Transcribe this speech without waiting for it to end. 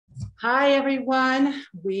Hi, everyone.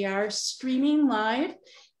 We are streaming live,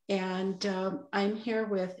 and I'm here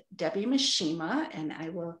with Debbie Mishima, and I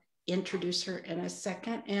will introduce her in a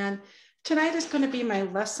second. And tonight is going to be my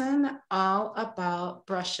lesson all about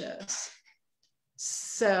brushes.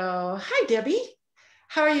 So, hi, Debbie.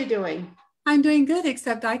 How are you doing? I'm doing good,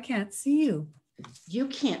 except I can't see you. You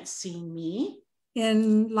can't see me.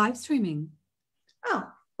 In live streaming. Oh,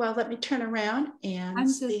 well, let me turn around and I'm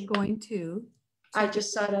see. just going to. I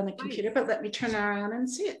just saw it on the computer, but let me turn around and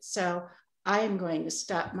see it. So I am going to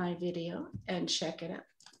stop my video and check it out.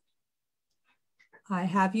 I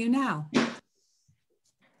have you now. But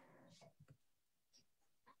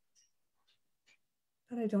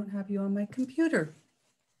I don't have you on my computer.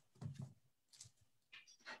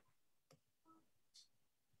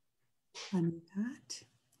 Unmute that.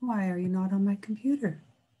 Why are you not on my computer?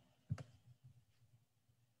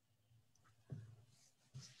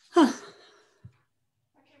 Huh.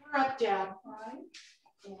 Okay, we're up, Dad. Right?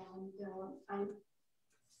 And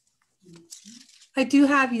I do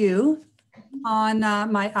have you on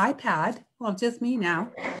my iPad. Well, just me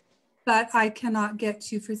now. But I cannot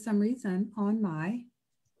get you for some reason on my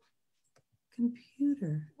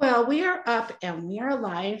computer. Well, we are up and we are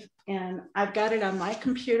live, and I've got it on my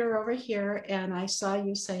computer over here. And I saw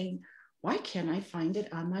you saying, why can't I find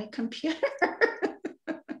it on my computer?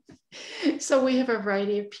 So we have a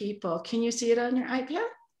variety of people. Can you see it on your iPad?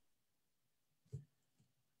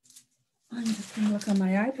 I'm just going to look on my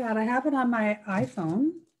iPad. I have it on my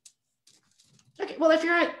iPhone. Okay, well,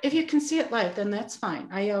 if you can see it live, then that's fine.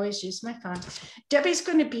 I always use my phone. Debbie's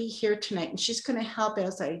going to be here tonight, and she's going to help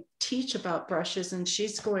as I teach about brushes. And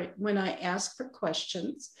she's going, when I ask for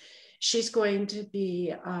questions, she's going to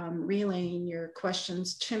be relaying your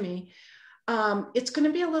questions to me. It's going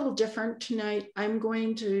to be a little different tonight. I'm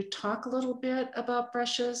going to talk a little bit about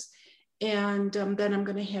brushes, and then I'm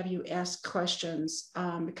going to have you ask questions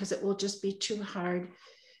because it will just be too hard.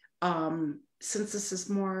 Since this is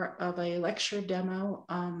more of a lecture demo,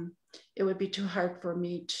 it would be too hard for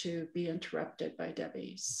me to be interrupted by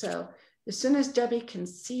Debbie. So as soon as Debbie can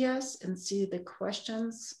see us and see the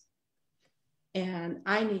questions, and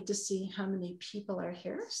I need to see how many people are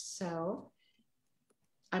here. So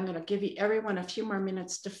I'm going to give you everyone a few more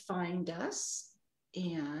minutes to find us.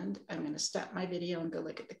 And I'm going to stop my video and go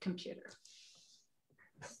look at the computer.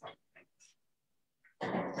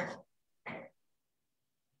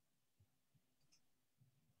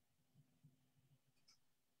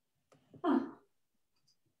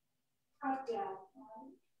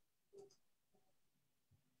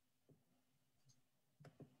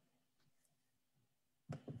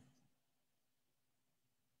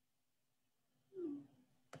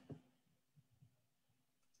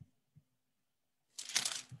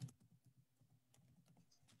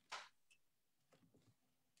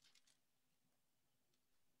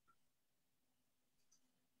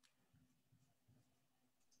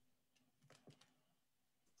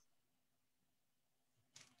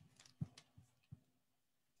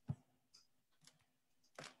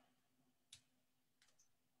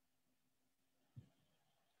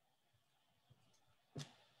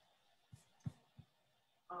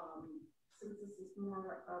 Since this is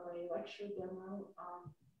more of a lecture demo,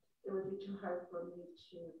 it would be too hard for me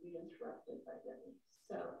to be interrupted by Debbie.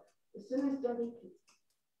 So as soon as Debbie can.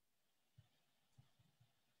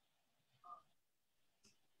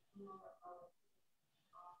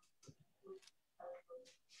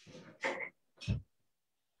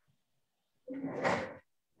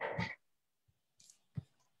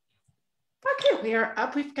 Okay, we are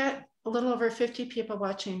up. We've got a little over 50 people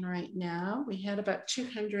watching right now. We had about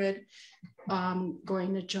 200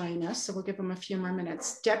 going to join us, so we'll give them a few more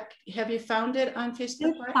minutes. Deb, have you found it on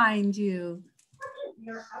Facebook? I find you.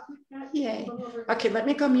 Yay. Okay, let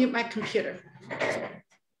me go mute my computer.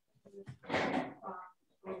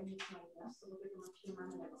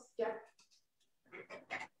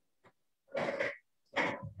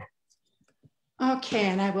 Okay,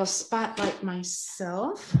 and I will spotlight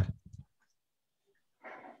myself.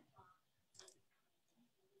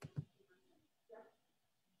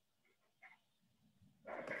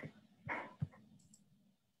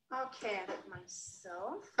 Okay, I did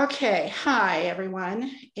myself. Okay, hi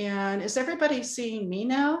everyone. And is everybody seeing me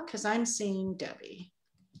now? Because I'm seeing Debbie.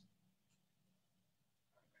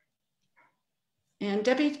 And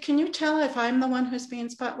Debbie, can you tell if I'm the one who's being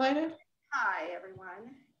spotlighted? Hi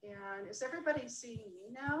everyone. And is everybody seeing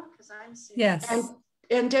me now? Because I'm seeing. Yes.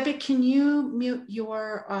 And Debbie, can you mute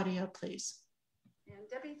your audio, please? And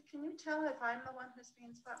Debbie, can you tell if I'm the one who's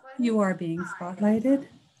being spotlighted? You are being spotlighted.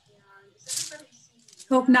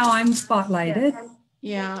 Oh, now I'm spotlighted.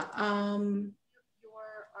 Yeah. Your audio,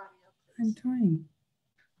 I'm trying.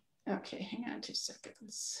 Okay, hang on 2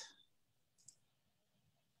 seconds.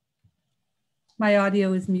 My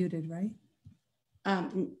audio is muted, right?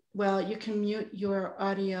 Well, you can mute your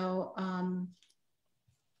audio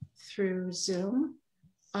through Zoom,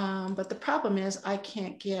 but the problem is I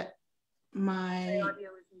can't get my audio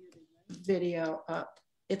is muted, right? Video up.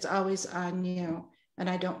 It's always on you, and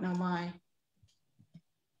I don't know why.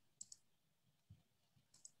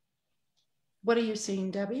 What are you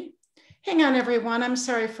seeing, Debbie? Hang on, everyone. I'm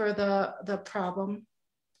sorry for the problem.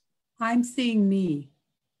 I'm seeing me.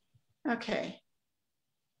 Okay.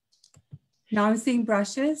 Now I'm seeing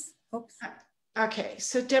brushes. Oops. Okay,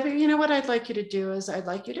 so Debbie, you know what I'd like you to do is I'd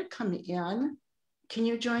like you to come in. Can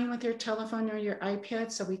you join with your telephone or your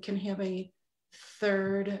iPad so we can have a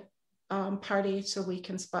third party so we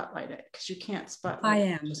can spotlight it? Because you can't spotlight I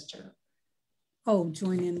it. am. Just to... Oh,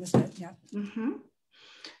 join in with it. Yeah. Mm-hmm.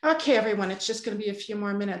 Okay, everyone, it's just going to be a few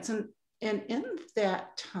more minutes. And in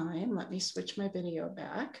that time, let me switch my video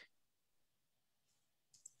back.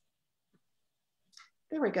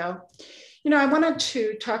 There we go. You know, I wanted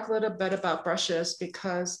to talk a little bit about brushes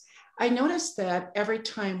because I noticed that every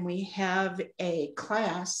time we have a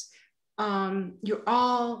class, you're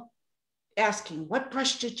all asking, what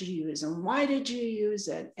brush did you use and why did you use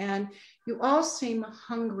it? And you all seem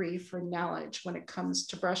hungry for knowledge when it comes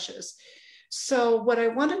to brushes. So what I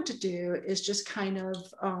wanted to do is just kind of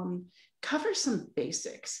cover some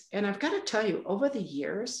basics. And I've got to tell you, over the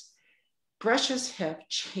years, brushes have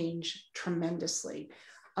changed tremendously.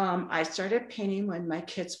 I started painting when my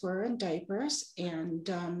kids were in diapers, and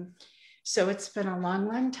so it's been a long,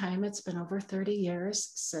 long time. It's been over 30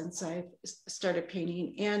 years since I started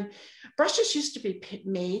painting, and brushes used to be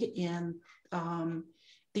made in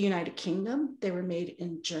the United Kingdom. They were made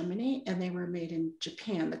in Germany, and they were made in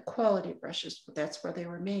Japan. The quality brushes, that's where they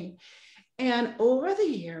were made. And over the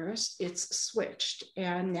years, it's switched,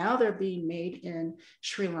 and now they're being made in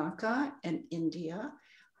Sri Lanka and India,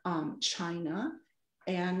 China.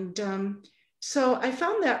 And so I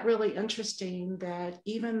found that really interesting that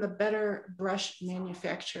even the better brush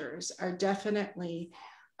manufacturers are definitely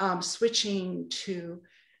switching to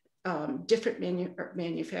different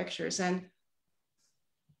manufacturers. And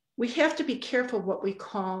we have to be careful what we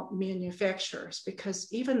call manufacturers,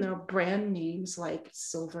 because even though brand names like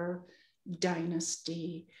Silver,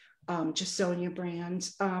 Dynasty, Jassonia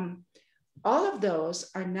brands, all of those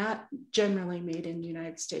are not generally made in the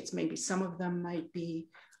United States. Maybe some of them might be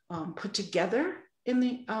put together in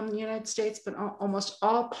the United States, but almost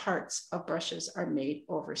all parts of brushes are made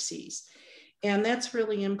overseas. And that's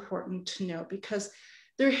really important to know, because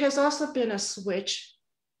there has also been a switch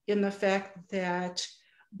in the fact that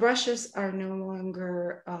brushes are no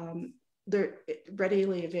longer they're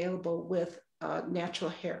readily available with natural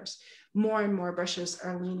hairs. More and more brushes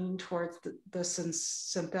are leaning towards the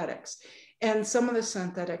synthetics. And some of the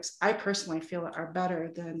synthetics, I personally feel, are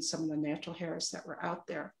better than some of the natural hairs that were out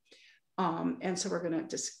there. And so we're going to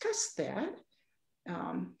discuss that.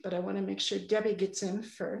 But I want to make sure Debbie gets in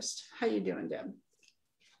first. How you doing, Deb?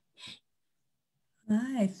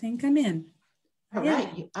 I think I'm in. All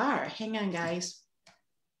right, you are. Hang on, guys.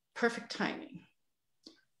 Perfect timing.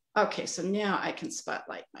 Okay, so now I can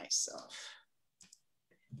spotlight myself.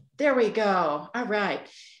 There we go. All right.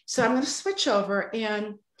 So I'm going to switch over,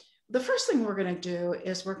 and the first thing we're going to do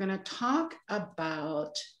is we're going to talk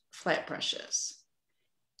about flat brushes.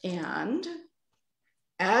 And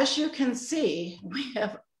as you can see, we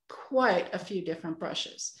have quite a few different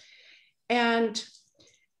brushes. And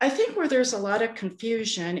I think where there's a lot of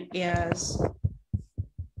confusion is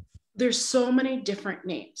there's so many different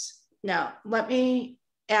names. Now, let me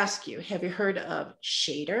ask you, have you heard of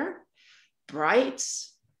shader,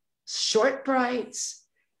 brights, short brights,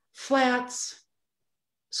 flats,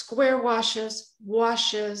 square washes,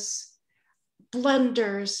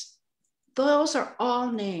 blenders? Those are all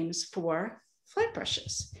names for flat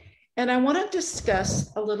brushes. And I want to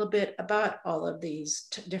discuss a little bit about all of these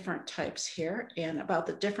different types here and about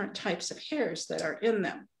the different types of hairs that are in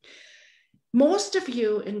them. Most of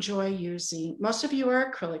you are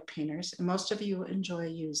acrylic painters, and most of you enjoy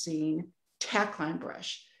using tackline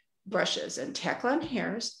brushes. And tackline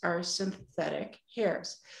hairs are synthetic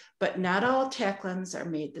hairs, but not all tacklines are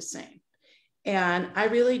made the same. And I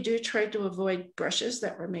really do try to avoid brushes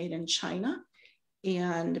that were made in China,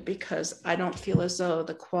 and because I don't feel as though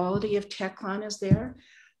the quality of tackline is there.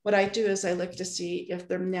 What I do is I look to see if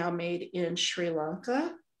they're now made in Sri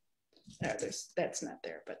Lanka. That's not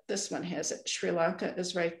there, but this one has it. Sri Lanka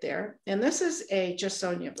is right there. And this is a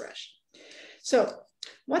Jassonia brush. So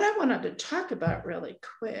what I wanted to talk about really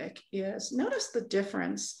quick is notice the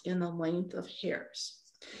difference in the length of hairs.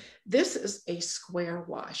 This is a square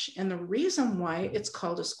wash. And the reason why it's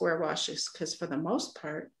called a square wash is because for the most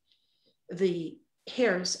part, the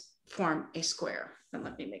hairs form a square. And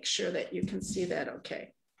let me make sure that you can see that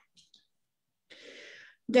okay.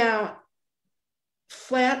 Now,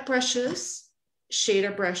 flat brushes,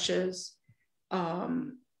 shader brushes,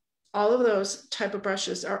 all of those type of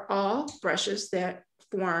brushes are all brushes that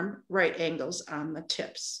form right angles on the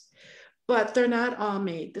tips, but they're not all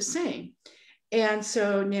made the same. And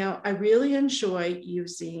so now I really enjoy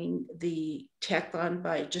using the Taklon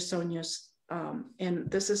by Jasonia's, and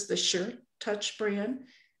this is the Sure Touch brand.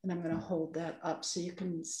 And I'm going to hold that up so you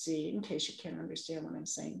can see in case you can't understand what I'm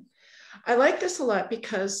saying. I like this a lot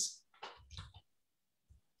because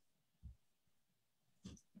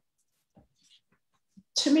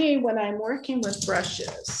to me, when I'm working with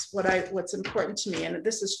brushes, what's important to me, and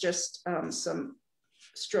this is just some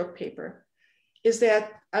stroke paper, is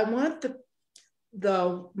that I want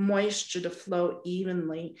the moisture to flow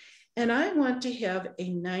evenly, and I want to have a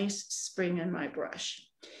nice spring in my brush.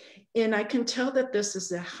 And I can tell that this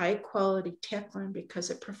is a high quality Taklon because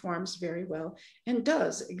it performs very well and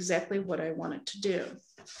does exactly what I want it to do.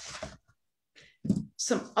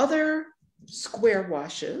 Some other square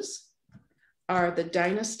washes are the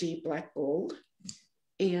Dynasty Black Gold,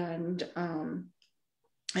 and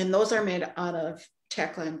those are made out of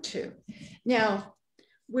Taklon too. Now,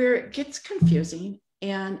 where it gets confusing,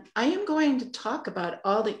 and I am going to talk about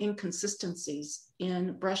all the inconsistencies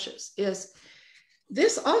in brushes, is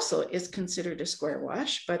this also is considered a square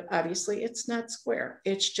wash, but obviously it's not square.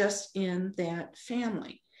 It's just in that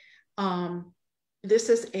family. This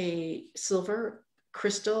is a silver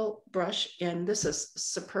crystal brush, and this is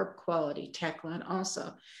superb quality Taklon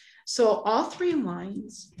also. So all three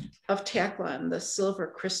lines of Taklon, the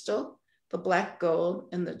silver crystal, the black gold,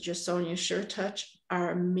 and the Jasonia Sure Touch,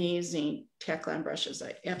 are amazing Taklon brushes.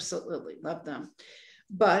 I absolutely love them.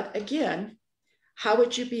 But again, how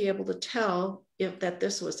would you be able to tell if that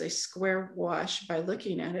this was a square wash by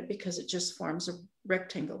looking at it, because it just forms a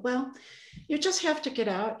rectangle? Well, you just have to get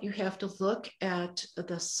out. You have to look at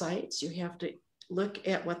the sites. You have to look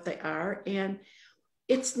at what they are. And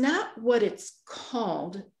it's not what it's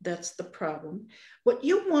called that's the problem. What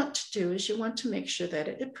you want to do is you want to make sure that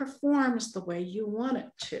it performs the way you want it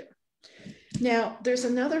to. Now, there's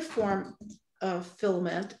another form of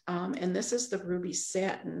filament, and this is the Ruby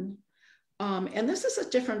Satin. And this is a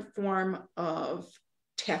different form of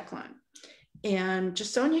Taklon. And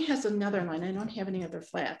Jasonia has another line. I don't have any other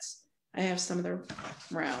flats. I have some of their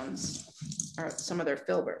rounds or some of their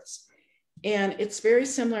filberts. And it's very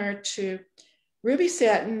similar to Ruby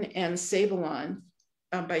Satin and Sablon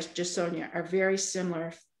by Jasonia are very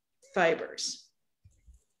similar fibers.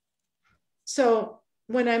 So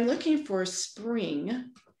when I'm looking for spring,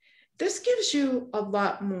 this gives you a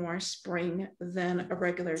lot more spring than a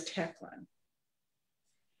regular Taklon.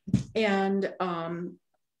 And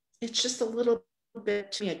it's just a little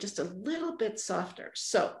bit, to me, just a little bit softer.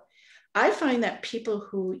 So I find that people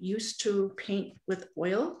who used to paint with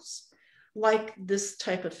oils like this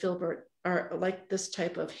type of filbert, or like this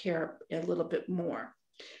type of hair a little bit more.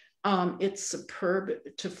 It's superb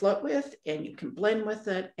to float with, and you can blend with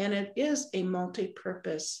it, and it is a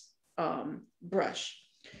multi-purpose brush.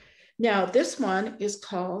 Now, this one is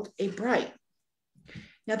called a bright.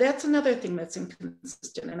 Now, that's another thing that's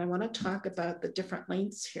inconsistent, and I want to talk about the different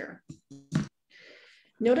lengths here.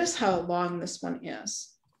 Notice how long this one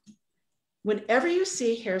is. Whenever you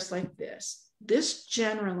see hairs like this, this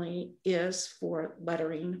generally is for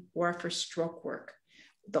lettering or for stroke work.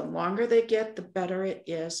 The longer they get, the better it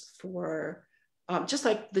is for, just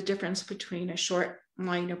like the difference between a short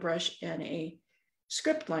liner brush and a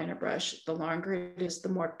script liner brush. The longer it is, the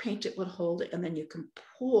more paint it would hold, and then you can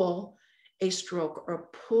pull a stroke or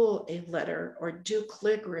pull a letter or do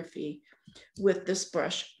calligraphy with this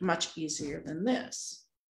brush much easier than this.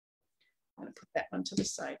 I'm going to put that one to the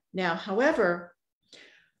side. Now, however,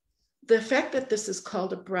 the fact that this is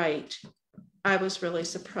called a bright, I was really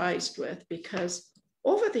surprised with, because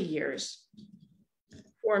over the years,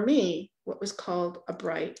 for me, what was called a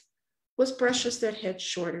bright was brushes that had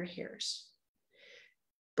shorter hairs.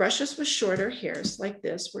 Brushes with shorter hairs like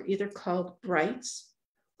this were either called brights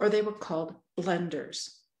or they were called blenders.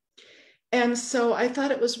 And so I thought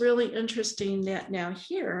it was really interesting that now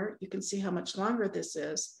here, you can see how much longer this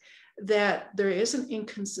is, that there is an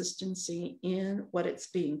inconsistency in what it's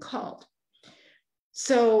being called.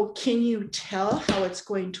 So can you tell how it's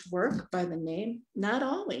going to work by the name? Not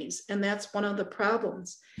always, and that's one of the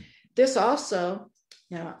problems. This also,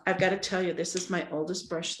 now I've got to tell you, this is my oldest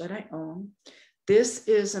brush that I own. This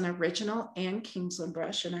is an original Anne Kingsland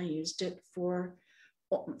brush, and I used it for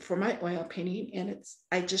for my oil painting, and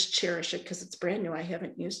I just cherish it because it's brand new. I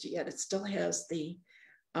haven't used it yet. It still has the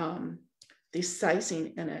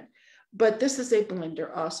sizing in it, but this is a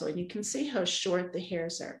blender also, and you can see how short the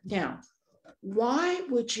hairs are. Now, why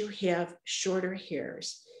would you have shorter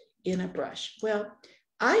hairs in a brush? Well,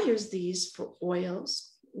 I use these for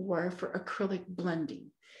oils or for acrylic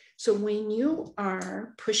blending. So when you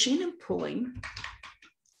are pushing and pulling,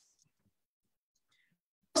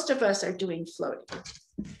 most of us are doing floating.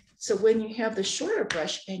 So when you have the shorter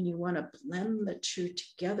brush and you want to blend the two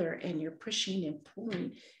together and you're pushing and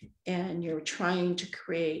pulling and you're trying to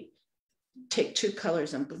take two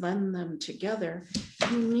colors and blend them together,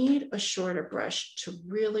 you need a shorter brush to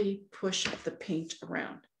really push the paint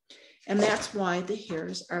around. And that's why the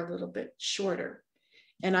hairs are a little bit shorter.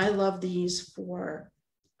 And I love these for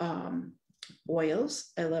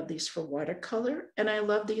oils. I love these for watercolor. And I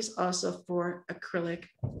love these also for acrylic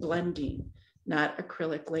blending, not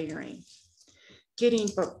acrylic layering. Getting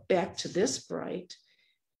back to this bright,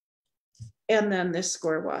 and then this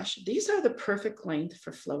square wash. These are the perfect length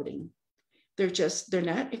for floating. They're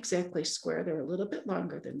not exactly square. They're a little bit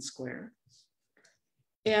longer than square.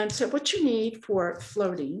 And so what you need for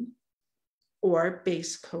floating or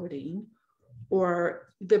base coating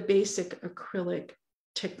or the basic acrylic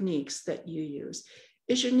techniques that you use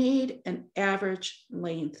is you need an average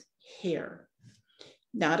length hair,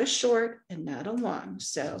 not a short and not a long.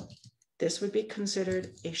 So this would be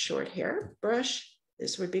considered a short hair brush.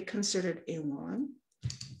 This would be considered a long.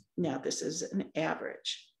 Now this is an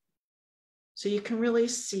average. So you can really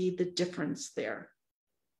see the difference there.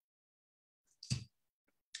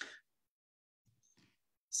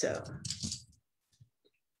 So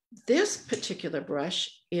this particular brush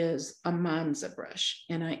is a Manza brush,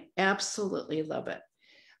 and I absolutely love it.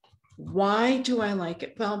 Why do I like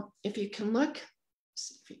it? Well, if you can look,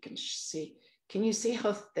 see if you can see, can you see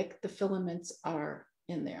how thick the filaments are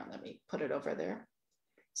in there? Let me put it over there.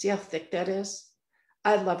 See how thick that is?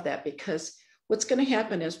 I love that because what's going to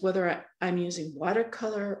happen is whether I'm using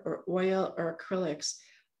watercolor or oil or acrylics,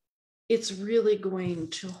 it's really going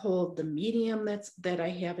to hold the medium that I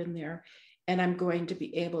have in there, and I'm going to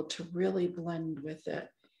be able to really blend with it.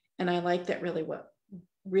 And I like that really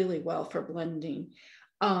well for blending.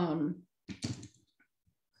 There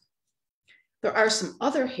are some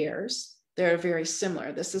other hairs that are very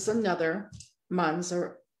similar. This is another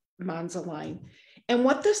Manza line. And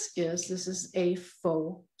what this is a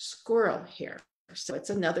faux squirrel hair. So it's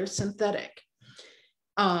another synthetic.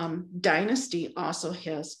 Dynasty also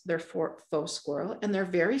has their faux squirrel, and they're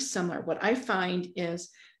very similar. What I find is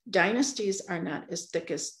Dynasties are not as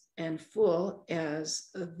thick and full as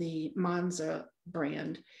the Manza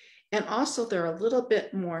brand. And also they're a little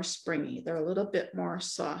bit more springy. They're a little bit more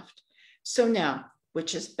soft. So now,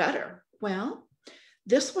 which is better? Well,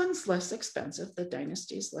 this one's less expensive. The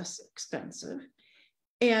Dynasty is less expensive.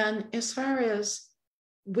 And as far as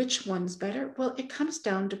which one's better, well, it comes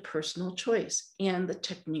down to personal choice and the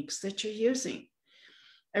techniques that you're using.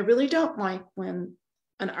 I really don't like when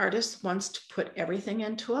an artist wants to put everything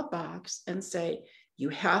into a box and say, you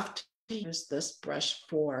have to use this brush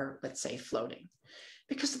for, let's say, floating.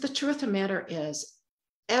 Because the truth of the matter is,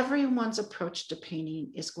 everyone's approach to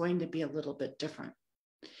painting is going to be a little bit different.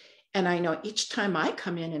 And I know each time I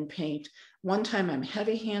come in and paint, one time I'm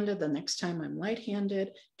heavy-handed, the next time I'm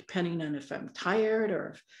light-handed, depending on if I'm tired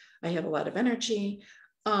or if I have a lot of energy.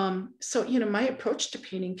 So, my approach to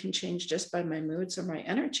painting can change just by my moods or my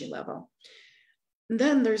energy level. And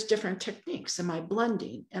then there's different techniques. Am I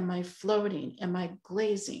blending? Am I floating? Am I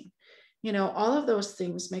glazing? All of those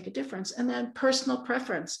things make a difference. And then personal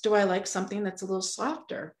preference. Do I like something that's a little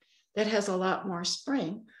softer, that has a lot more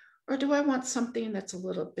spring? Or do I want something that's a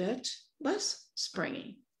little bit less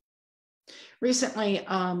springy? Recently,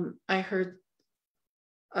 I heard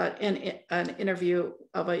an interview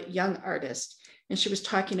of a young artist, and she was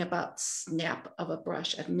talking about snap of a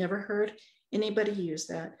brush. I've never heard anybody use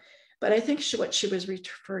that, but I think what she was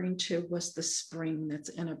referring to was the spring that's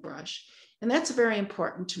in a brush. And that's very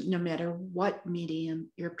important no matter what medium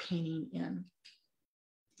you're painting in.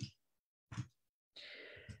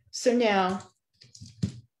 So now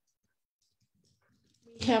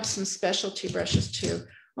we have some specialty brushes too.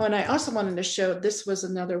 Oh, and I also wanted to show, this was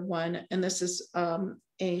another one, and this is a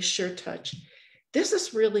SureTouch. This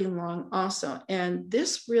is really long also, and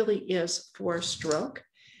this really is for stroke,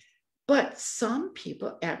 but some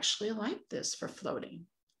people actually like this for floating.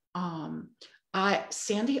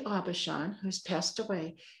 Sandy Aubuchon, who's passed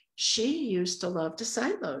away, she used to love to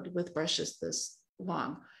side load with brushes this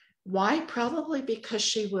long. Why? Probably because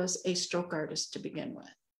she was a stroke artist to begin with.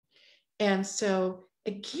 And so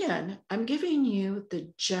again, I'm giving you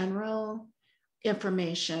the general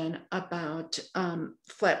information about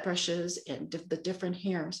flat brushes and the different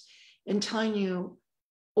hairs and telling you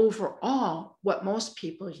overall what most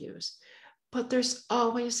people use. But there's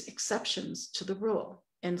always exceptions to the rule.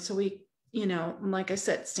 And so we, you know, like I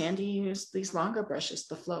said, Sandy used these longer brushes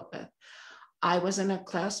to float with. I was in a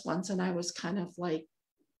class once and I was kind of like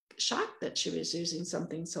shocked that she was using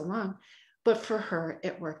something so long, but for her,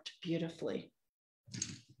 it worked beautifully.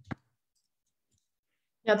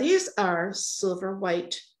 Now these are silver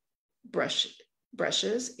white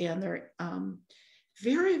brushes, and they're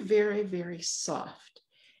very, very, very soft.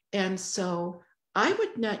 And so I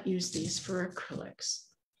would not use these for acrylics.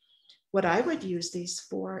 What I would use these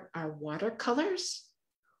for are watercolors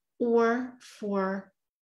or for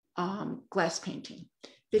glass painting,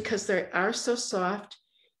 because they are so soft.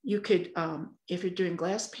 You could, if you're doing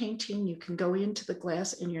glass painting, you can go into the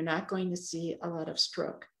glass and you're not going to see a lot of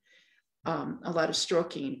stroke. A lot of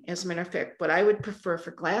stroking. As a matter of fact, what I would prefer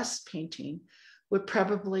for glass painting would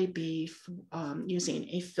probably be using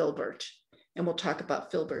a filbert. And we'll talk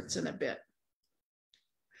about filberts in a bit.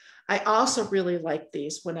 I also really like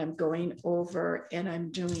these when I'm going over and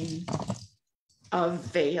I'm doing a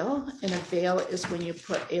veil. And a veil is when you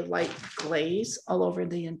put a light glaze all over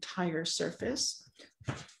the entire surface,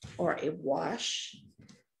 or a wash.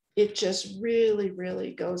 It just really,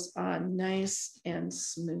 really goes on nice and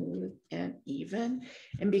smooth and even.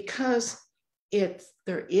 And because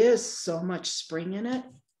there is so much spring in it,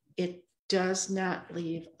 it does not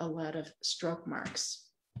leave a lot of stroke marks.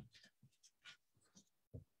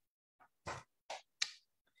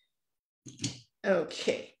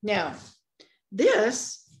 Okay, now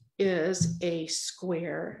this is a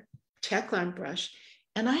square Taklon brush.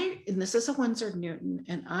 And this is a Winsor Newton,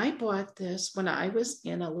 and I bought this when I was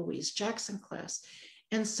in a Louise Jackson class.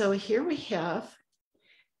 And so here we have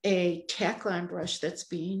a Taklon brush that's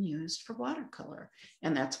being used for watercolor,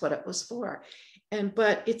 and that's what it was for.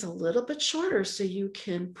 But it's a little bit shorter, so you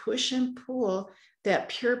can push and pull that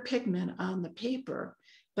pure pigment on the paper,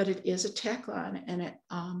 but it is a Taklon, and it,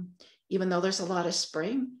 even though there's a lot of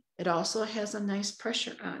spring, it also has a nice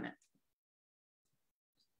pressure on it.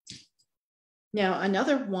 Now,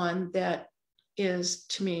 another one that is,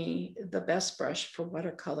 to me, the best brush for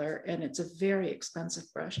watercolor, and it's a very expensive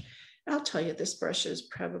brush. I'll tell you, this brush is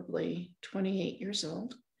probably 28 years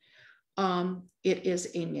old. It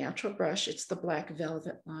is a natural brush. It's the Black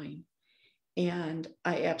Velvet line, and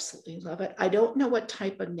I absolutely love it. I don't know what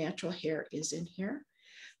type of natural hair is in here,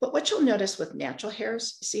 but what you'll notice with natural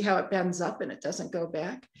hairs, see how it bends up and it doesn't go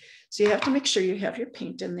back? So you have to make sure you have your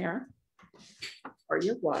paint in there or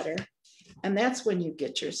your water. And that's when you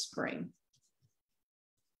get your spring.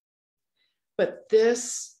 But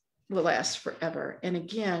this will last forever. And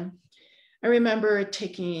again, I remember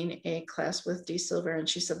taking a class with Dee Silver, and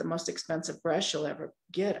she said the most expensive brush you'll ever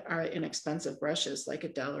get are inexpensive brushes, like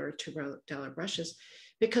 $1 or $2 brushes,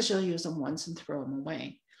 because you'll use them once and throw them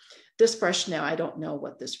away. This brush now, I don't know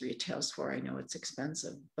what this retails for. I know it's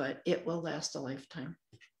expensive, but it will last a lifetime.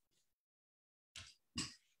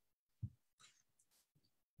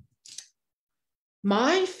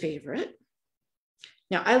 My favorite,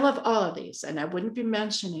 now I love all of these, and I wouldn't be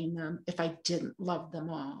mentioning them if I didn't love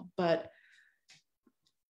them all, but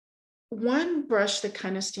one brush that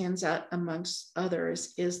kind of stands out amongst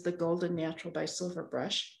others is the Golden Natural by Silver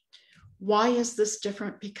brush. Why is this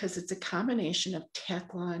different? Because it's a combination of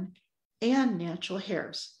Taklon and natural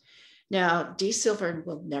hairs. Now, Dee Silver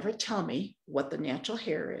will never tell me what the natural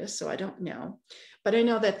hair is, so I don't know. But I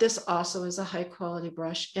know that this also is a high quality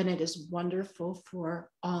brush, and it is wonderful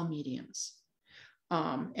for all mediums.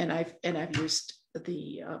 And I've used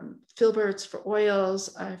the filberts for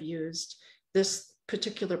oils. I've used this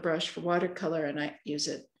particular brush for watercolor, and I use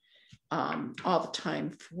it all the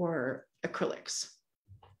time for acrylics.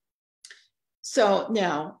 So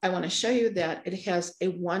now I want to show you that it has a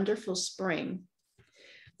wonderful spring.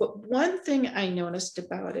 But one thing I noticed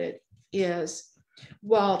about it is,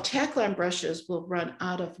 while Taklon brushes will run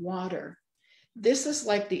out of water, this is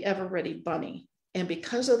like the Ever Ready Bunny. And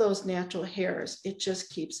because of those natural hairs, it just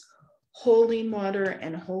keeps holding water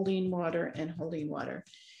and holding water and holding water.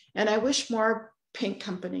 And I wish more paint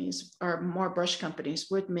companies or more brush companies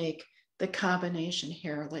would make the combination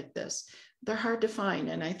hair like this. They're hard to find,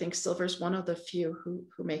 and I think Silver's one of the few who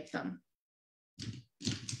make them.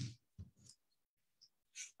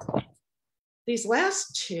 These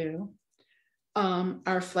last two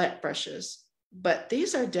are flat brushes, but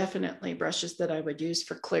these are definitely brushes that I would use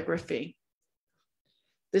for calligraphy.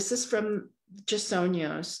 This is from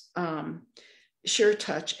Jasonio's Sure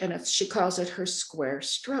Touch, and she calls it her square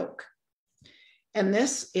stroke. And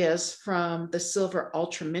this is from the Silver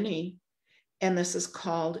Ultra Mini. And this is a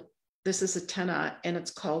 10-aught, and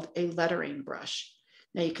it's called a lettering brush.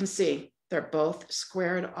 Now you can see they're both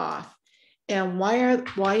squared off. And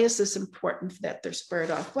why is this important that they're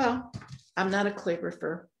squared off? Well, I'm not a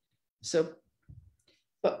calligrapher.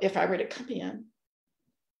 But if I were to come in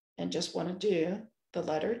and just want to do the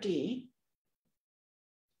letter D,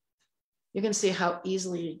 you can see how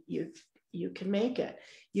easily you can make it.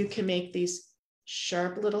 You can make these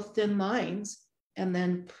sharp little thin lines and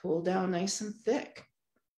then pull down nice and thick.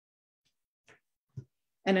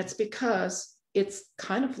 And it's because it's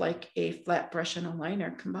kind of like a flat brush and a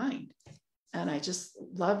liner combined. And I just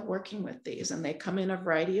love working with these, and they come in a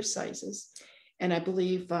variety of sizes. And I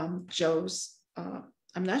believe Joe's,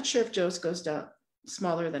 I'm not sure if Joe's goes down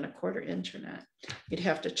smaller than 1/4 inch or not. You'd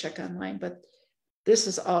have to check online, but this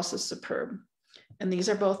is also superb. And these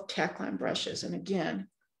are both Taklon brushes. And again,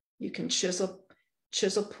 you can chisel,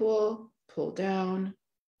 pull down,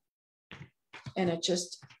 and it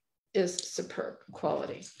just is superb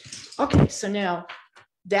quality. Okay, so now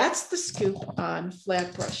that's the scoop on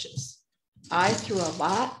flat brushes. I threw a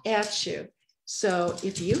lot at you. So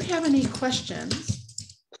if you have any questions,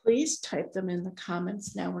 please type them in the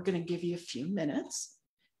comments. Now we're going to give you a few minutes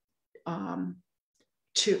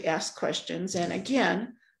to ask questions. And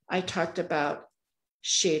again, I talked about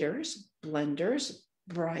shaders, blenders,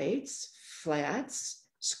 brights, flats,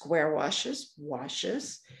 square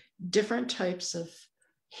washes, different types of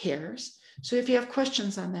hairs. So if you have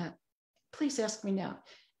questions on that, please ask me now.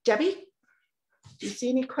 Debbie, do you see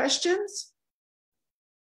any questions?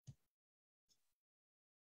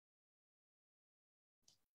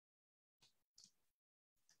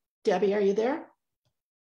 Debbie, are you there?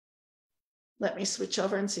 Let me switch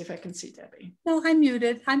over and see if I can see Debbie. No, I'm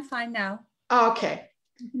muted. I'm fine now. Okay.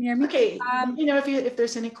 You can hear me? Okay. You know, if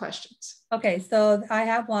there's any questions. Okay, so I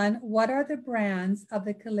have one. What are the brands of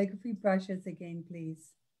the calligraphy brushes again,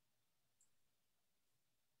 please?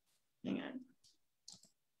 Hang on.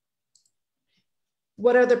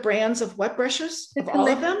 What are the brands of what brushes? Of all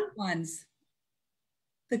of them? Ones.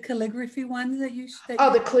 The calligraphy ones that you.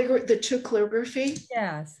 The two calligraphy?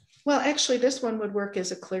 Yes. Well, actually, this one would work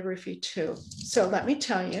as a calligraphy too. So let me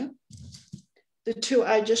tell you, the two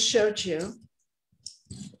I just showed you.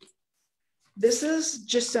 This is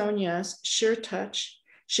Jasonia's Sheer Touch.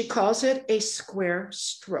 She calls it a square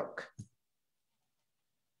stroke.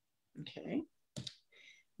 Okay.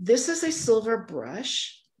 This is a silver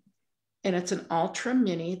brush, and it's an Ultra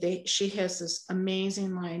Mini. She has this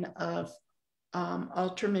amazing line of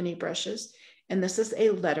Ultra Mini brushes, and this is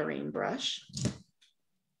a lettering brush.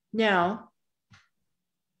 Now,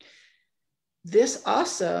 this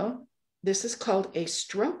is called a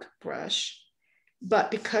stroke brush,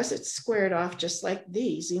 but because it's squared off just like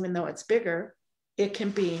these, even though it's bigger, it can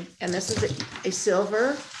be, and this is a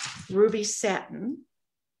silver ruby satin.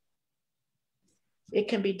 It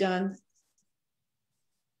can be done,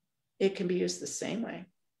 it can be used the same way.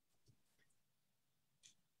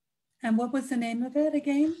 And what was the name of it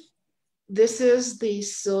again? This is the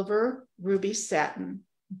silver ruby satin.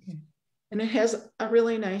 Okay. And it has a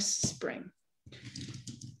really nice spring.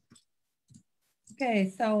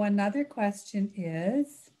 Okay, so another question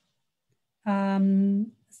is,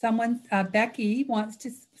 Becky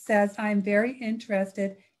says, I'm very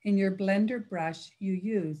interested in your blender brush you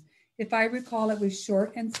use. If I recall, it was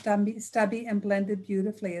short and stubby and blended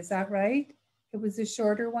beautifully. Is that right? It was a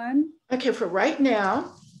shorter one? Okay, for right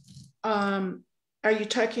now, are you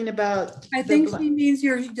talking about? I think she means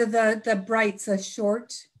the brights, a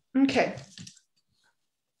short. Okay.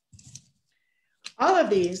 All of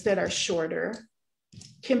these that are shorter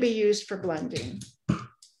can be used for blending.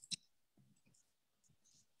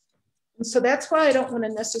 And so that's why I don't want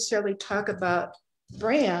to necessarily talk about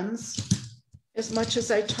brands as much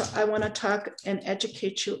as I want to talk and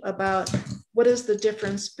educate you about what is the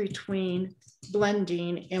difference between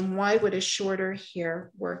blending and why would a shorter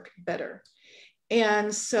hair work better.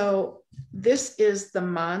 And so this is the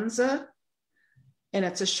Monza, and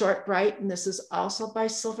it's a short bright, and this is also by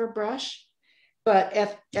Silver Brush. But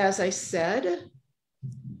as I said,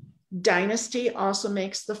 Dynasty also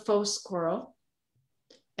makes the faux squirrel,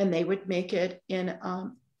 and they would make it in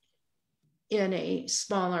a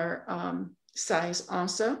smaller size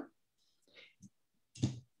also.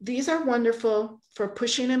 These are wonderful for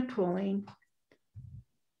pushing and pulling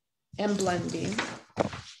and blending.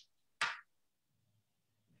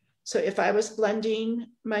 So if I was blending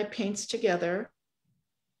my paints together,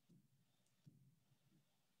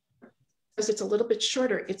 because it's a little bit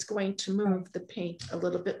shorter, it's going to move the paint a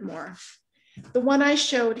little bit more. The one I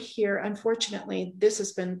showed here, unfortunately,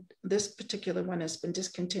 this particular one has been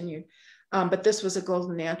discontinued, but this was a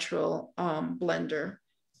Golden Natural blender.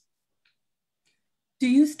 Do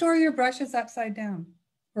you store your brushes upside down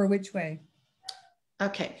or which way?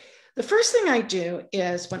 Okay, the first thing I do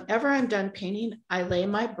is whenever I'm done painting, I lay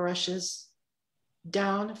my brushes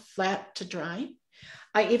down flat to dry.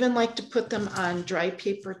 I even like to put them on dry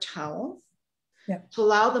paper towel to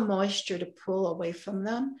allow the moisture to pool away from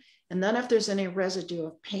them. And then if there's any residue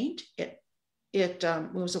of paint, it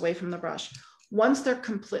moves away from the brush. Once they're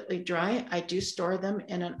completely dry, I do store them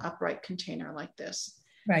in an upright container like this.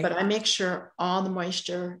 Right. But I make sure all the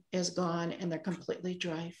moisture is gone and they're completely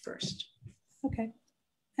dry first. Okay.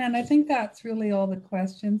 And I think that's really all the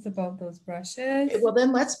questions about those brushes. Okay, well,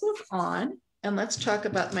 then let's move on and let's talk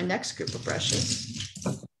about my next group of brushes.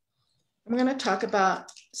 I'm going to talk about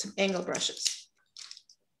some angle brushes.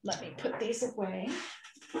 Let me put these away.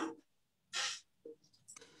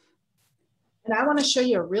 And I want to show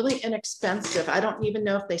you a really inexpensive, I don't even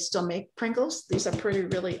know if they still make Pringles. These are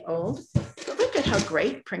really old. But look at how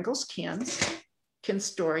great Pringles cans can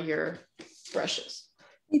store your brushes.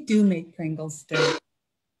 They do make Pringles still.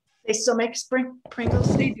 They still make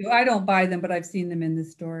Pringles? They do. I don't buy them, but I've seen them in the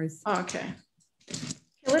stores. Okay.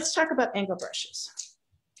 Let's talk about angle brushes.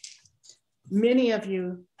 Many of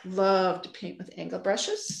you love to paint with angle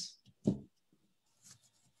brushes.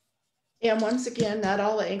 And once again, not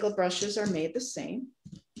all angle brushes are made the same.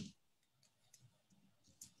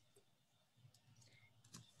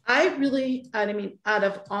 I mean, out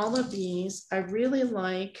of all of these, I really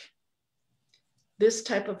like this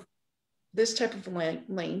type of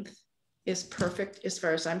length is perfect as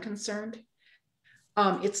far as I'm concerned.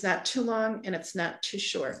 It's not too long and it's not too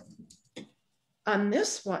short. On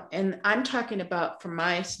this one, and I'm talking about for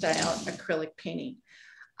my style acrylic painting,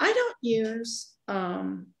 I don't use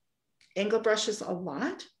angle brushes a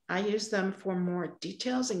lot. I use them for more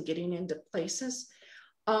details and getting into places.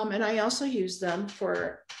 And I also use them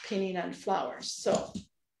for painting on flowers. So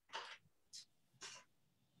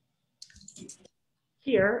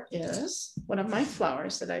here is one of my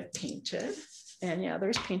flowers that I've painted. And yeah,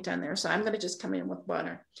 there's paint on there. So I'm going to just come in with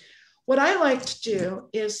water. What I like to do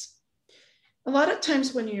is a lot of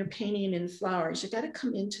times when you're painting in flowers, you got to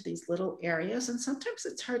come into these little areas. And sometimes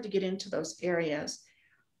it's hard to get into those areas.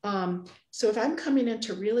 So if I'm coming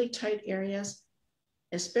into really tight areas,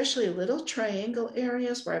 especially little triangle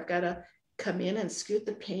areas where I've got to come in and scoot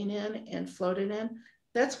the paint in and float it in,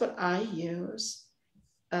 that's what I use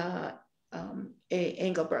a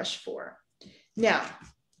angle brush for. Now,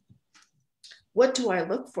 what do I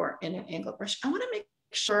look for in an angle brush? I want to make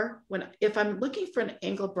sure if I'm looking for an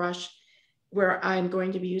angle brush where I'm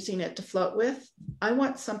going to be using it to float with, I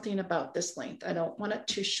want something about this length. I don't want it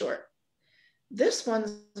too short. This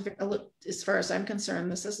one's, as far as I'm concerned,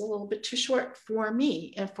 this is a little bit too short for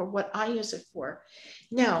me and for what I use it for.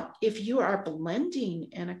 Now, if you are blending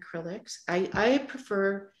in acrylics, I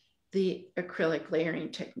prefer the acrylic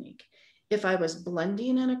layering technique. If I was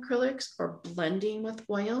blending in acrylics or blending with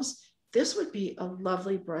oils, this would be a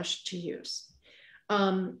lovely brush to use.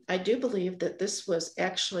 I do believe that this was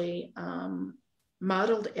actually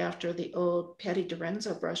modeled after the old Patty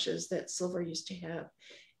DiRenzo brushes that Silver used to have.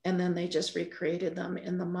 And then they just recreated them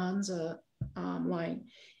in the Monza line.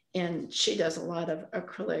 And she does a lot of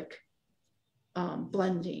acrylic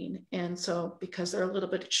blending. And so because they're a little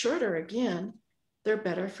bit shorter, again, they're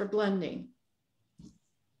better for blending.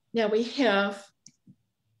 Now we have,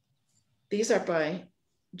 these are by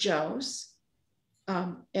Joe's.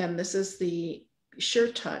 And this is the Sure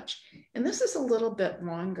Touch. And this is a little bit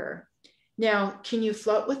longer. Now, can you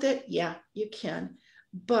float with it? Yeah, you can.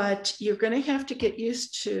 But you're going to have to get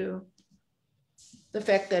used to the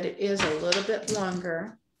fact that it is a little bit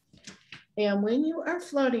longer. And when you are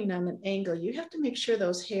floating on an angle, you have to make sure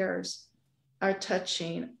those hairs are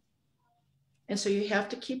touching. And so you have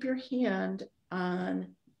to keep your hand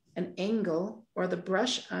on an angle or the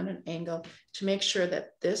brush on an angle to make sure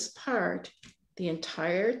that this part, the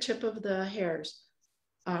entire tip of the hairs,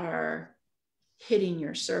 are hitting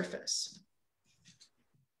your surface.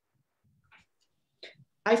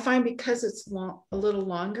 I find because it's a little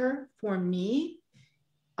longer for me,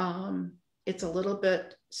 it's a little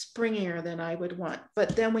bit springier than I would want.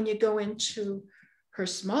 But then when you go into her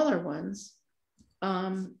smaller ones,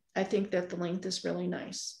 I think that the length is really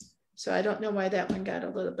nice. So I don't know why that one got a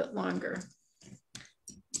little bit longer.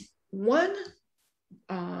 One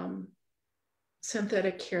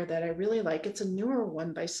synthetic hair that I really like, it's a newer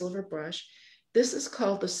one by Silver Brush. This is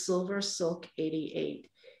called the Silver Silk 88.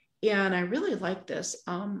 And I really like this.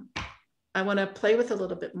 I want to play with a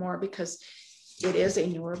little bit more because It is a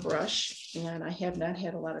newer brush, and I have not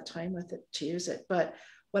had a lot of time with it to use it. But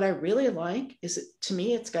what I really like is, to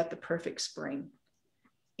me, it's got the perfect spring.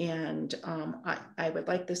 And I would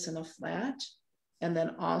like this in a flat, and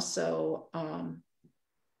then also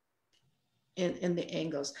in the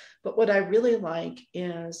angles. But what I really like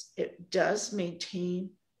is it does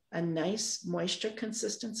maintain a nice moisture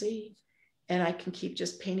consistency, and I can keep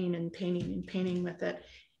just painting and painting and painting with it.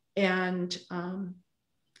 And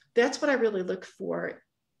that's what I really look for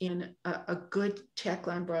in a good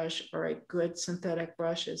Taklon brush or a good synthetic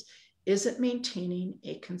brush is it maintaining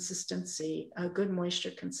a consistency, a good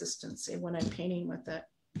moisture consistency when I'm painting with it.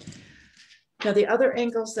 Now, the other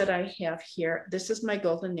angles that I have here, this is my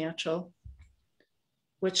Golden Natural,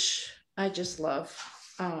 which I just love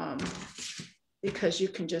because you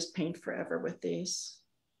can just paint forever with these.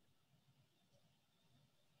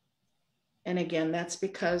 And again, that's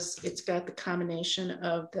because it's got the combination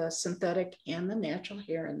of the synthetic and the natural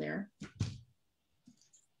hair in there.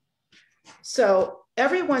 So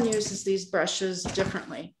everyone uses these brushes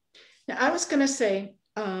differently. Now, I was going to say,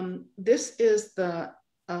 this is the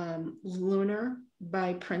Lunar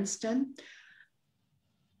by Princeton.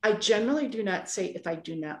 I generally do not say if I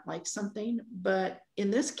do not like something, but in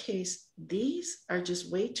this case, these are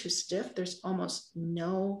just way too stiff. There's almost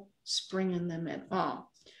no spring in them at all.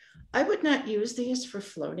 I would not use these for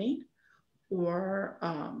floating, or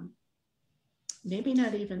maybe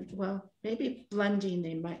not even, well, maybe blending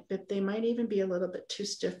they might, but they might even be a little bit too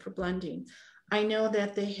stiff for blending. I know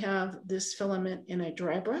that they have this filament in a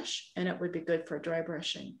dry brush, and it would be good for dry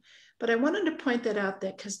brushing. But I wanted to point that out,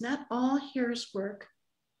 that because not all hairs work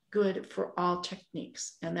good for all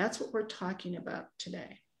techniques, and that's what we're talking about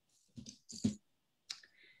today.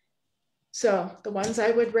 So the ones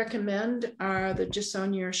I would recommend are the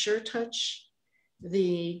Jissonier Sure Touch,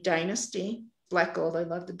 the Dynasty Black Gold. I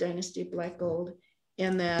love the Dynasty Black Gold,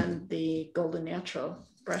 and then the Golden Natural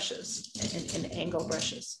brushes and angle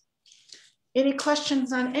brushes. Any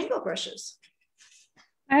questions on angle brushes?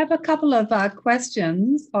 I have a couple of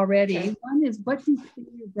questions already. Okay. One is, what do you clean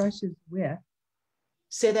your brushes with?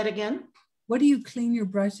 Say that again. What do you clean your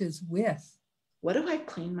brushes with? What do I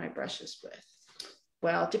clean my brushes with?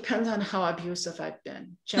 Well, it depends on how abusive I've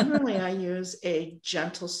been. Generally, I use a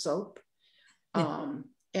gentle soap and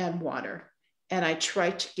water, and I try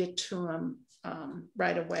to get to them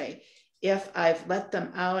right away. If I've let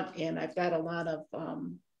them out and I've got a lot of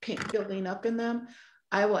paint building up in them,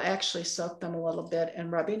 I will actually soak them a little bit in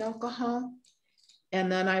rubbing alcohol,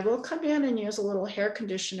 and then I will come in and use a little hair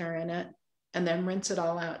conditioner in it and then rinse it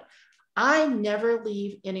all out. I never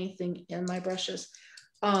leave anything in my brushes.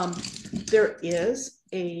 There is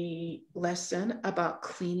a lesson about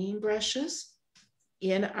cleaning brushes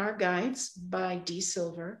in our guides by Dee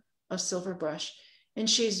Silver of Silver Brush, and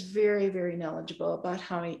she's very, very knowledgeable about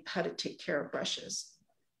how to take care of brushes.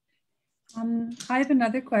 I have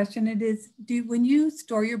another question. It is, when you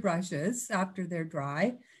store your brushes after they're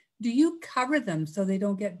dry, do you cover them so they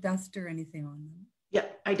don't get dust or anything on them? Yeah,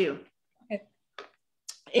 I do. Okay.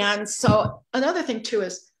 And so another thing too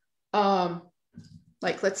is,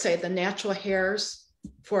 like, let's say the natural hairs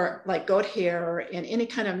for like goat hair and any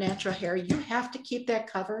kind of natural hair, you have to keep that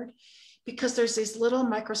covered because there's these little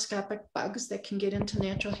microscopic bugs that can get into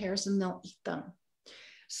natural hairs and they'll eat them.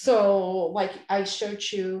 So like I showed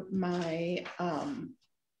you my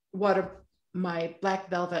my black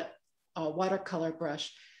velvet watercolor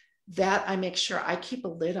brush, that I make sure I keep a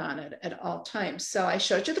lid on it at all times. So I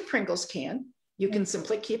showed you the Pringles can. You can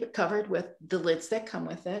simply keep it covered with the lids that come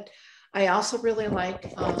with it. I also really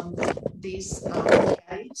like these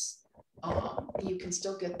caddies. You can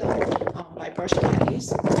still get them by brush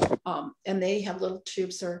caddies, and they have little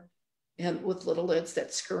tubes and with little lids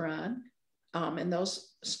that screw on, and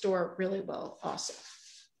those store really well also.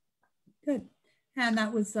 Good. And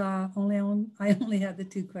that was I only had the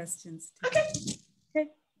 2 questions. Okay. Okay.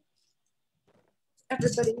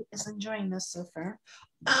 Everybody is enjoying this so far.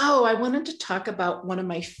 Oh, I wanted to talk about one of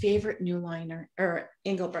my favorite new liner or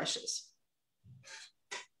angle brushes.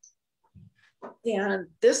 And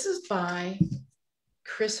this is by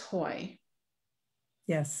Chris Hoy.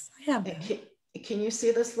 Yes, I have that. Can you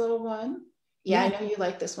see this little one? Yeah, I know you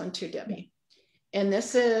like this one too, Debbie. And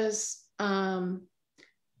this is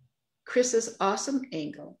Chris's awesome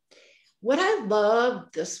angle. What I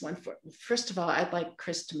love this one for, first of all, I'd like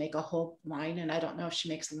Chris to make a whole line, and I don't know if she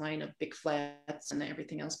makes a line of big flats and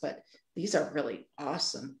everything else, but these are really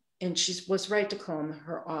awesome. And she was right to call them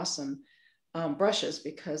her awesome brushes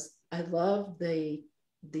because I love the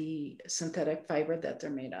synthetic fiber that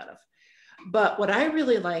they're made out of. But what I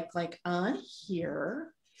really like on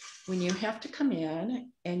here when you have to come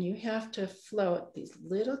in and you have to float these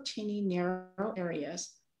little teeny narrow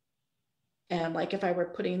areas. And like if I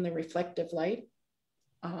were putting the reflective light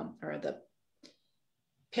or the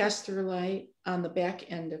pass-through light on the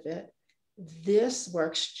back end of it, this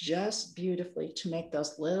works just beautifully to make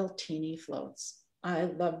those little teeny floats. I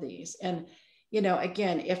love these. And, you know,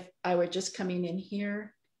 again, if I were just coming in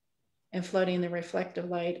here and floating the reflective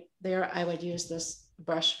light there, I would use this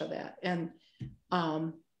brush for that. And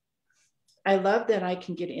I love that I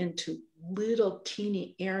can get into little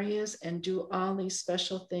teeny areas and do all these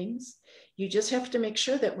special things. You just have to make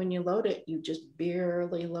sure that when you load it, you just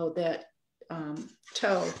barely load that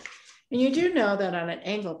toe. And you do know that on an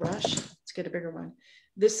angle brush, let's get a bigger one.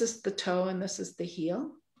 This is the toe and this is the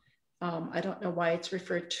heel. I don't know why it's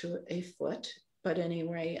referred to a foot, but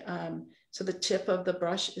anyway, so the tip of the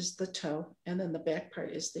brush is the toe and then the back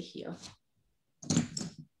part is the heel.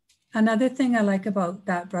 Another thing I like about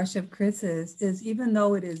that brush of Chris's is even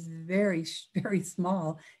though it is very, very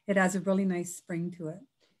small, it has a really nice spring to it.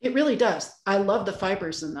 It really does. I love the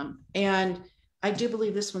fibers in them. And I do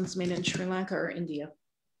believe this one's made in Sri Lanka or India,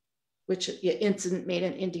 which it's made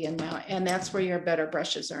in India now. And that's where your better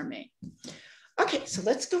brushes are made. Okay, so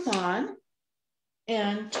let's go on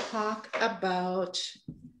and talk about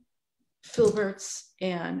filberts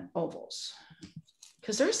and ovals,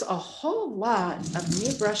 because there's a whole lot of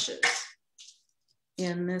new brushes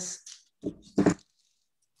in this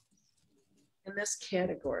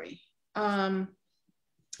category.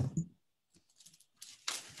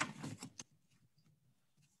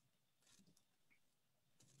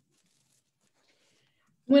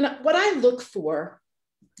 What I look for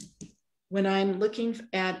when I'm looking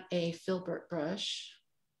at a filbert brush,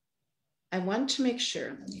 I want to make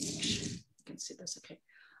sure, let me make sure you can see this, okay.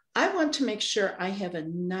 I want to make sure I have a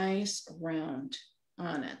nice round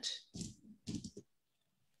on it.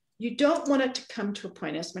 You don't want it to come to a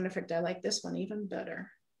point. As a matter of fact, I like this one even better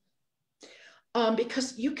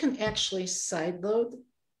because you can actually side load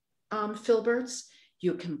filberts.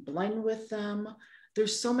 You can blend with them.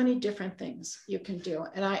 There's so many different things you can do.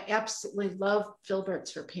 And I absolutely love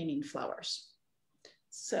filberts for painting flowers.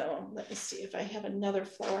 So let me see if I have another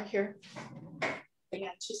flower here. Hang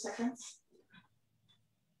on 2 seconds.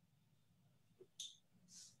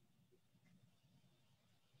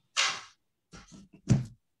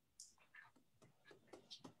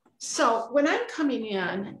 So when I'm coming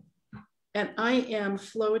in and I am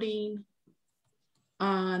floating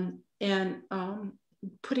on and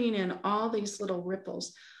putting in all these little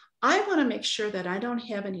ripples, I want to make sure that I don't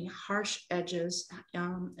have any harsh edges.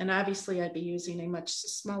 And obviously I'd be using a much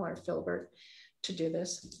smaller filbert to do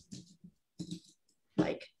this,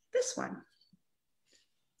 like this one.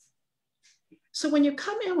 So when you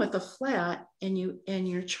come in with a flat and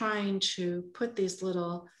you're trying to put these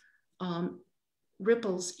little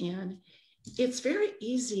ripples in, it's very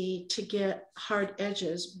easy to get hard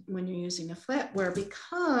edges when you're using a flat, where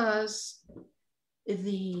because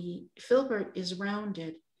the filbert is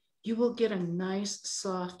rounded, you will get a nice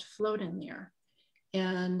soft float in there.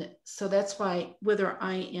 And so that's why whether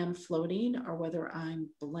I am floating or whether I'm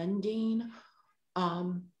blending,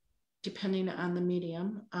 depending on the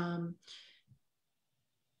medium,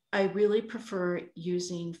 I really prefer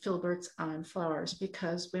using filberts on flowers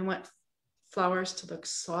because we want flowers to look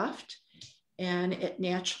soft and it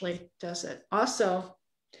naturally does it. Also,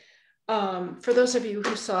 for those of you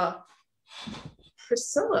who saw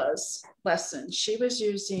Priscilla's lesson, she was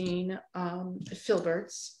using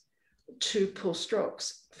filberts to pull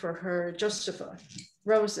strokes for her Josepha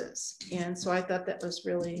roses. And so I thought that was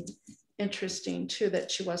really interesting too,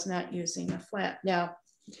 that she was not using a flat. Now,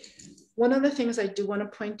 one of the things I do want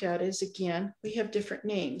to point out is, again, we have different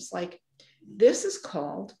names. Like this is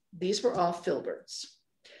called, these were all filberts,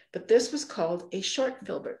 but this was called a short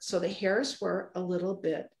filbert. So the hairs were a little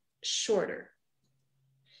bit shorter.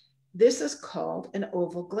 This is called an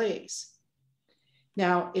oval glaze.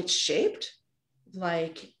 Now it's shaped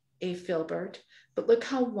like a filbert, but look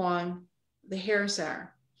how long the hairs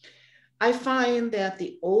are. I find that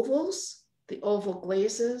the ovals, the oval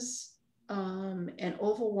glazes, and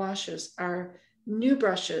oval washes are new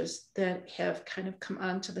brushes that have kind of come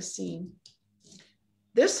onto the scene.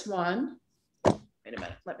 This one, wait a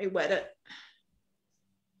minute, let me wet it.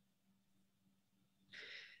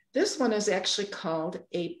 This one is actually called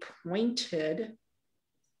a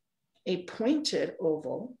pointed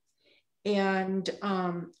oval. And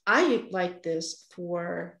I like this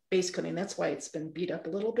for base coating. That's why it's been beat up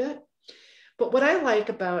a little bit. But what I like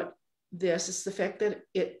about this is the fact that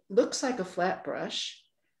it looks like a flat brush,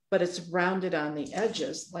 but it's rounded on the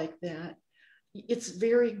edges like that. it's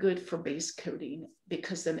very good for base coating,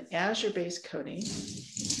 because then as you're base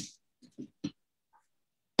coating,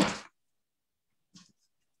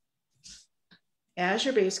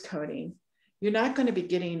 you're not going to be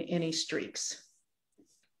getting any streaks.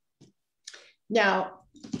 Now,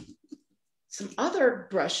 some other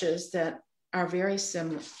brushes that are very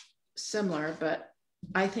similar, but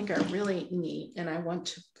I think are really neat, and I want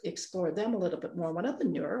to explore them a little bit more. One of the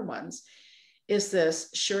newer ones is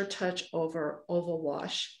this Sure Touch Over Oval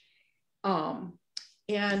Wash.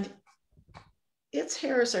 And its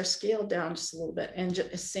hairs are scaled down just a little bit, and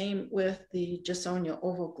same with the Jasonia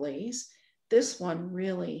Oval Glaze. This one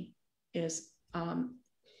really is,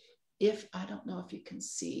 if I don't know if you can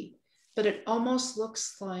see, but it almost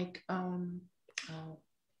looks like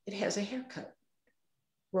it has a haircut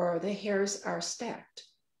where the hairs are stacked.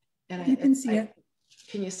 And you can see it.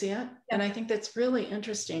 Can you see it? Yeah. And I think that's really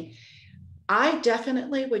interesting. I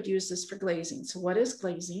definitely would use this for glazing. So what is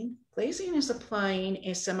glazing? Glazing is applying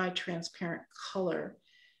a semi-transparent color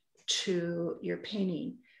to your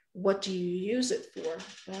painting. What do you use it for?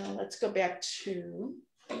 Well, let's go back to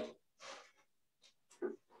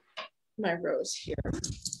my rose here.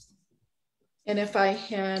 And if I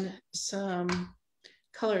had some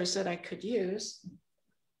colors that I could use,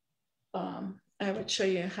 I would show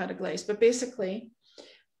you how to glaze. But basically,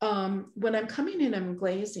 when I'm coming in and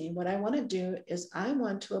glazing, what I want to do is I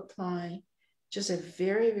want to apply just a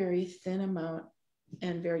very, very thin amount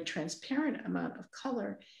and very transparent amount of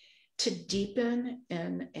color to deepen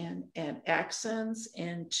and add accents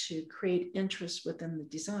and to create interest within the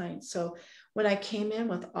design. So when I came in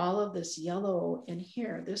with all of this yellow in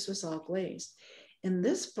here, this was all glazed. And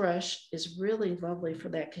this brush is really lovely for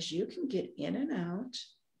that, because you can get in and out.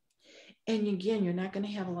 And again, you're not going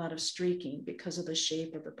to have a lot of streaking because of the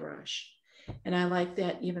shape of the brush. And I like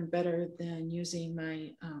that even better than using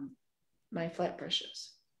my, my flat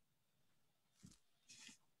brushes.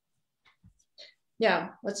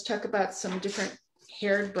 Now, let's talk about some different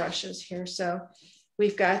haired brushes here. So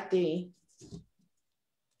we've got the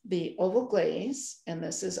oval glaze, and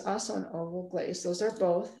this is also an oval glaze. Those are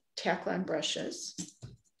both Taklon brushes.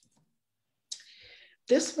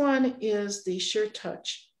 This one is the Sure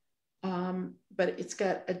Touch, but it's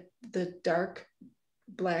got the dark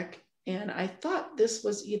black, and I thought this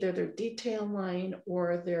was either their detail line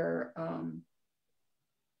or their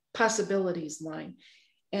possibilities line.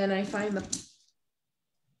 And I find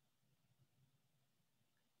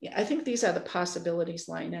I think these are the possibilities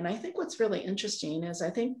line. And I think what's really interesting is I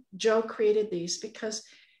think Joe created these because,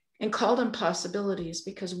 and called them possibilities,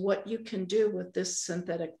 because what you can do with this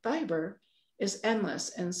synthetic fiber is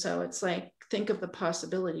endless. And so it's like, think of the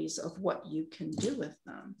possibilities of what you can do with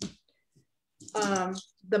them.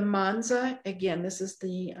 The Monza, again, this is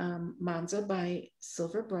the Monza by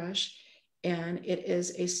Silver Brush, and it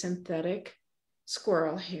is a synthetic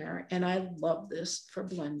squirrel hair. And I love this for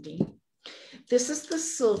blending. This is the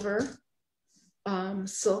Silver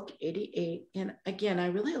Silk 88. And again, I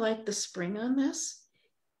really like the spring on this.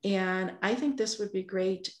 And I think this would be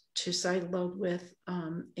great to side load with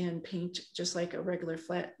and paint just like a regular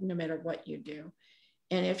flat, no matter what you do.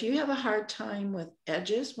 And if you have a hard time with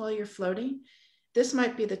edges while you're floating, this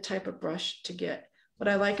might be the type of brush to get. What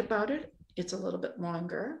I like about it, it's a little bit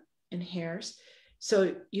longer in hairs,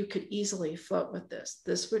 so you could easily float with this.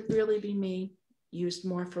 This would really be used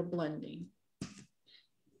more for blending.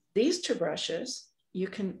 These two brushes, you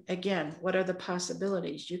can, again, what are the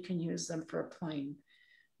possibilities? You can use them for applying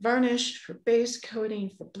varnish, for base coating,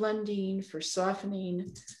 for blending, for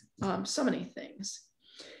softening, so many things.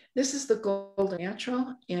 This is the Golden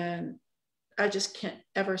Natural, and I just can't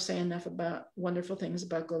ever say enough about wonderful things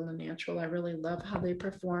about Golden Natural. I really love how they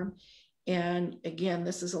perform. And again,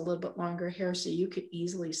 this is a little bit longer hair, so you could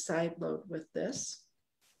easily side load with this.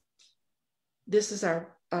 This is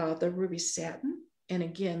our the Ruby Satin. And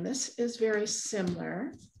again, this is very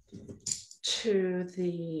similar to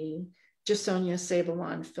the Jasonia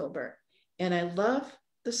Sablon Filbert. And I love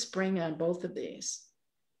the spring on both of these.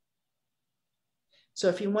 So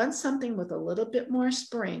if you want something with a little bit more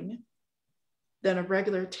spring than a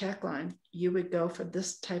regular Taklon, you would go for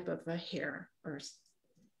this type of a hair.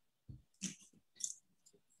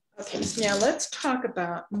 Okay, so now let's talk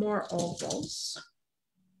about more ovals.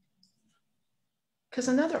 Because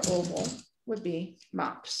another oval would be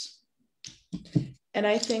mops. And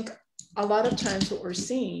I think a lot of times what we're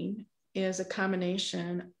seeing is a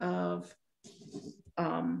combination of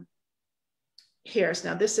hairs.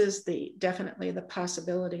 Now this is definitely the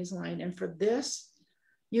possibilities line. And for this,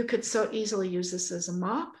 you could so easily use this as a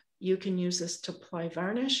mop. You can use this to apply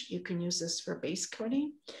varnish. You can use this for base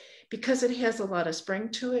coating. because it has a lot of spring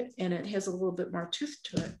to it and it has a little bit more tooth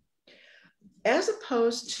to it, as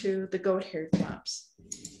opposed to the goat hair drops.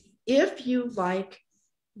 If you like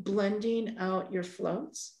blending out your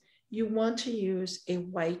floats, you want to use a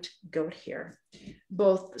white goat hair.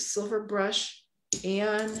 Both Silver Brush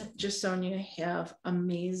and Jasonia have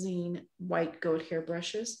amazing white goat hair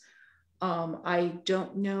brushes. I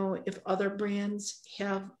don't know if other brands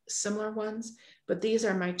have similar ones, but these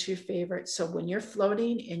are my two favorites. So when you're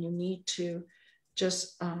floating and you need to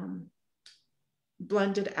just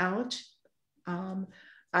blend it out,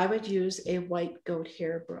 I would use a white goat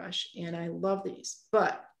hair brush, and I love these,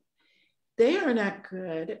 but they are not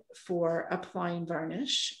good for applying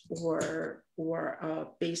varnish or a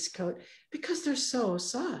base coat because they're so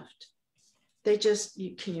soft. They just,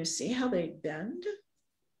 can you see how they bend?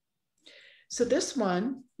 So this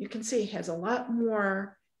one, you can see, has a lot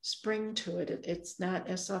more spring to it. It's not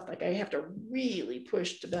as soft, like I have to really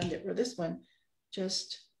push to bend it, where this one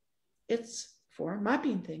just, it's for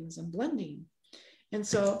mopping things and blending. And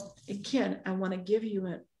so again, I want to give you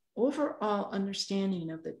an overall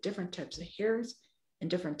understanding of the different types of hairs and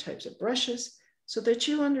different types of brushes so that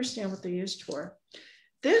you understand what they're used for.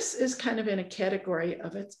 This is kind of in a category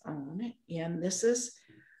of its own, and this is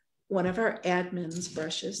one of our admin's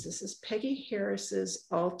brushes. This is Peggy Harris's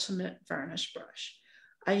Ultimate Varnish Brush.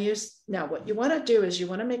 Now what you want to do is you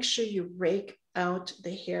want to make sure you rake out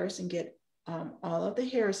the hairs and get all of the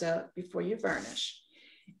hairs out before you varnish.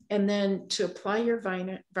 And then to apply your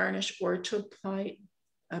varnish or to apply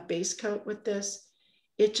a base coat with this,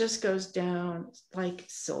 it just goes down like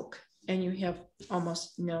silk and you have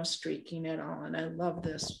almost no streaking at all. And I love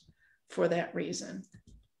this for that reason.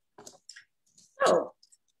 So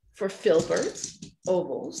for filberts,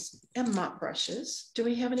 ovals, and mop brushes, do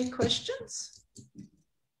we have any questions?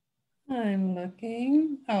 I'm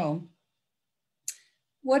looking. Oh,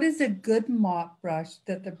 what is a good mop brush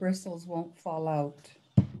that the bristles won't fall out?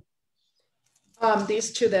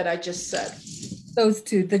 These two that I just said. Those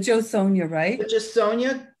two, the Jasonia, right? The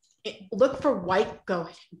Jasonia, look for white goat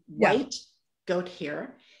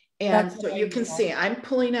hair. And so you can see I'm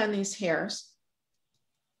pulling on these hairs,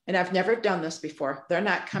 and I've never done this before. They're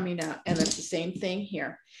not coming out. And it's the same thing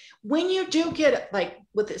here. When you do get like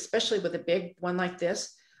especially with a big one like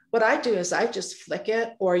this, what I do is I just flick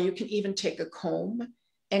it, or you can even take a comb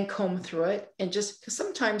and comb through it. And just because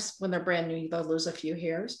sometimes when they're brand new, they'll lose a few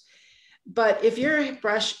hairs. But if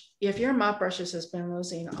your mop brushes has been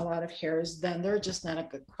losing a lot of hairs, then they're just not a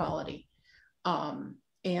good quality.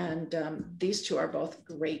 These two are both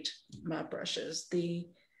great mop brushes. The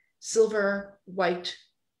silver white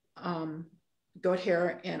goat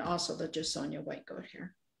hair and also the Jasonia white goat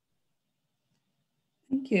hair.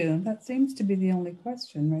 Thank you. That seems to be the only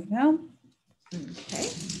question right now. Okay.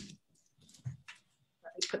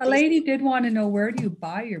 A lady did want to know, where do you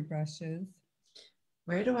buy your brushes?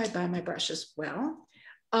 Where do I buy my brushes? Well,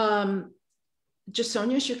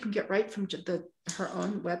 Jasonia's you can get right from her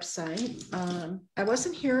own website. I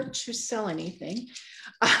wasn't here to sell anything.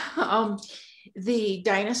 The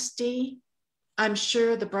Dynasty, I'm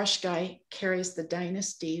sure the brush guy carries the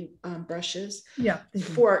Dynasty brushes. Yeah.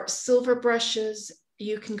 For silver brushes,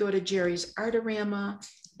 you can go to Jerry's Artorama,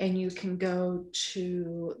 and you can go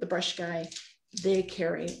to the brush guy. They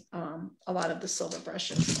carry a lot of the silver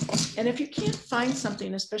brushes. And if you can't find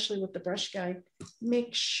something, especially with the brush guide,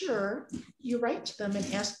 make sure you write to them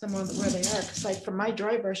and ask them where they are. Because like for my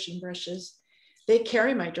dry brushing brushes, they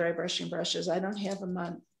carry my dry brushing brushes. I don't have them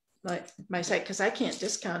on my site because I can't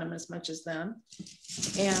discount them as much as them.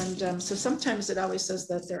 And so sometimes it always says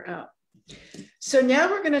that they're out. So now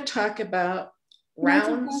we're going to talk about rounds.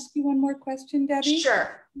 Can I ask you one more question, Debbie?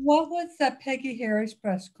 Sure. What was that Peggy Harris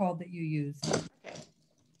brush called that you used? Okay.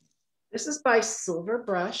 This is by Silver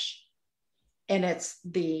Brush, and it's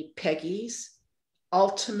the Peggy's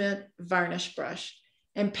Ultimate Varnish Brush.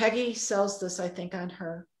 And Peggy sells this, I think, on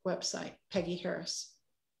her website, Peggy Harris.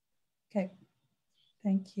 Okay.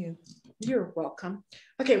 Thank you. You're welcome.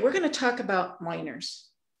 Okay, we're going to talk about liners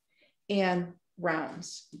and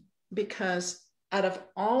rounds, because out of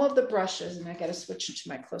all of the brushes, and I got to switch to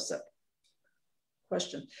my close-up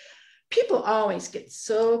question. People always get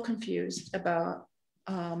so confused about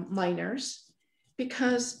liners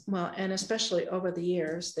because, well, and especially over the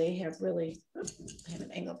years, they have really, I have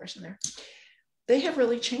an angle version there. They have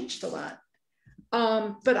really changed a lot.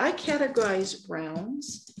 But I categorize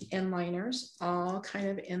rounds and liners all kind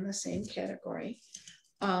of in the same category.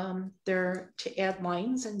 They're to add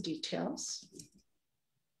lines and details.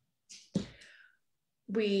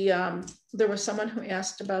 There was someone who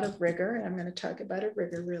asked about a rigger, and I'm going to talk about a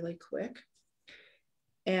rigger really quick.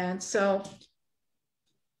 And so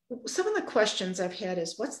some of the questions I've had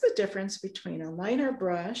is, what's the difference between a liner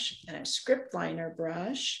brush and a script liner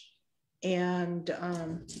brush? And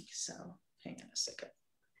so hang on a second.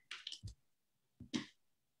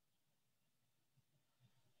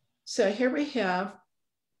 So here we have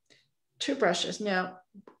two brushes. Now,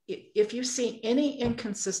 if you see any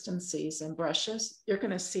inconsistencies in brushes, you're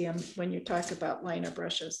going to see them when you talk about liner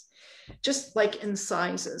brushes. Just like in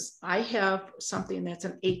sizes, I have something that's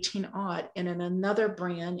an 18-aught, and in another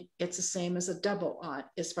brand, it's the same as a double-aught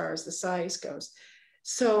as far as the size goes.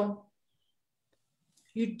 So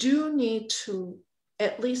you do need to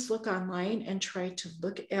at least look online and try to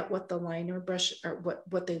look at what the liner brush or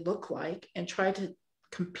what they look like and try to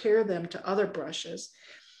compare them to other brushes.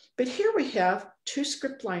 But here we have two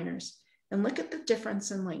script liners, and look at the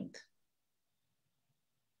difference in length.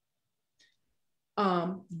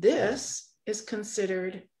 This is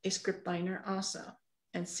considered a script liner also.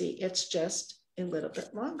 And see, it's just a little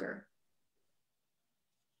bit longer.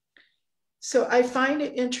 So I find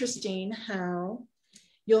it interesting how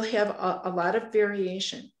you'll have a lot of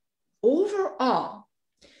variation. Overall,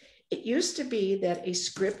 it used to be that a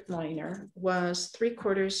script liner was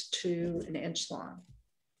 3/4 to an inch long.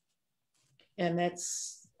 And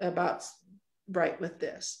that's about right with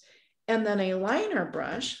this. And then a liner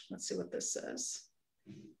brush, let's see what this says.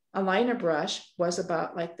 A liner brush was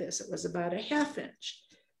about like this. It was about a 1/2 inch.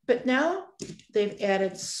 But now they've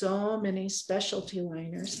added so many specialty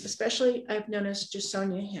liners, especially I've noticed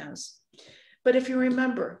Jasonia has. But if you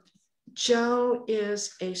remember, Jo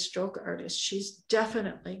is a stroke artist. She's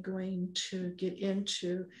definitely going to get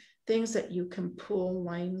into things that you can pull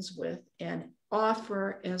lines with and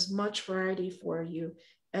offer as much variety for you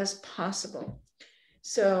as possible.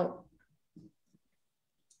 So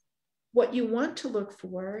what you want to look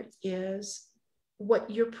for is what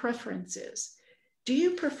your preference is. Do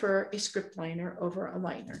you prefer a script liner over a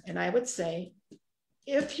liner? And I would say,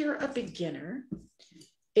 if you're a beginner,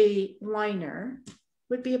 a liner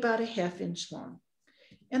would be about a 1/2 inch long.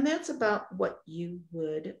 And that's about what you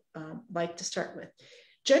would like to start with.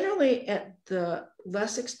 Generally, at the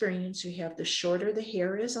less experience you have, the shorter the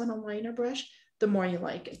hair is on a liner brush, the more you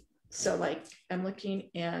like it. So like I'm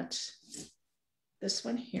looking at this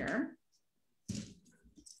one here.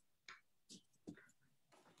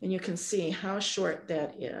 And you can see how short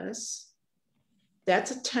that is.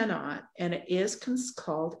 That's a 10-aught, and it is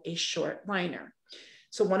called a short liner.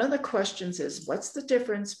 So one of the questions is, what's the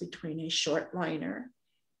difference between a short liner,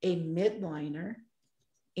 a mid liner,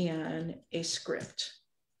 and a script?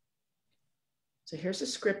 So here's a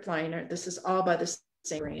script liner. This is all by the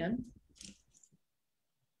same brand.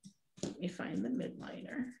 Let me find the mid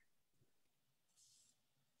liner.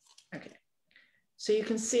 Okay, so you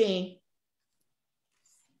can see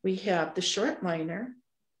we have the short liner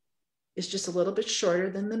is just a little bit shorter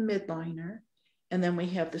than the mid liner, and then we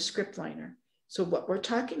have the script liner. So what we're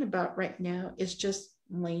talking about right now is just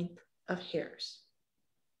length of hairs.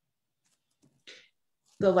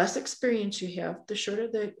 The less experience you have, the shorter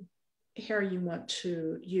the hair you want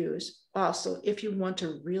to use. Also, if you want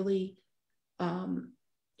to really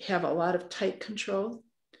have a lot of tight control,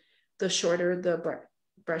 the shorter the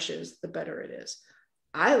brush is, the better it is.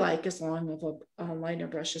 I like as long of a liner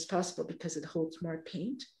brush as possible because it holds more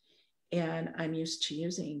paint, and I'm used to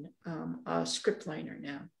using a script liner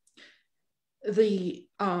now. The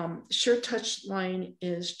SureTouch line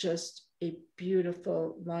is just a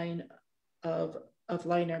beautiful line of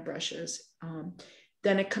liner brushes.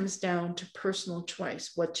 Then it comes down to personal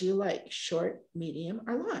choice. What do you like, short, medium,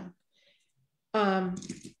 or long?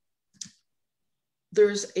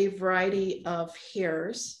 There's a variety of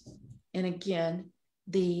hairs, and again,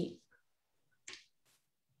 the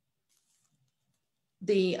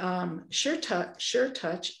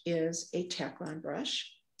SureTouch is a Taklon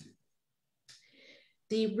brush.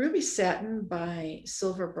 The Ruby Satin by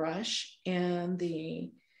Silver Brush and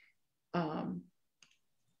the, oh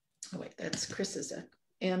wait, that's Chris's,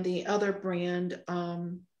 and the other brand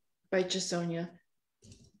by Jasonia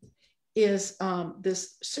is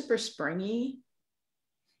this super springy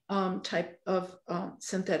type of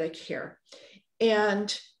synthetic hair.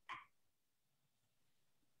 And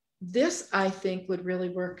this, I think, would really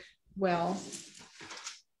work well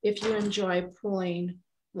if you enjoy pulling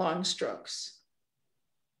long strokes.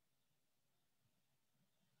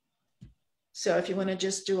 So if you want to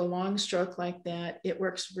just do a long stroke like that, it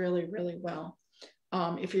works really, really well.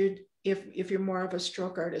 If you're more of a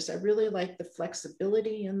stroke artist, I really like the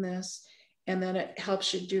flexibility in this, and then it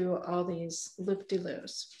helps you do all these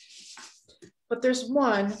loop-de-loos. But there's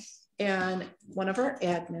one, and one of our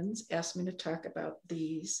admins asked me to talk about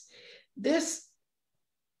these. This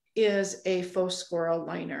is a faux squirrel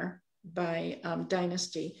liner by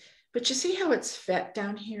Dynasty. But you see how it's fat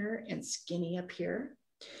down here and skinny up here?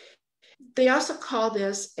 They also call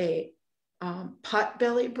this a pot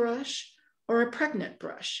belly brush or a pregnant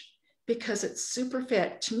brush because it's super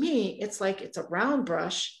fat. To me, it's like it's a round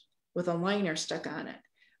brush with a liner stuck on it.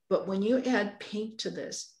 But when you add paint to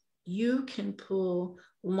this, you can pull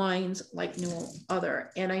lines like no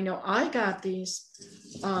other. And I know I got these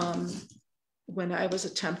when I was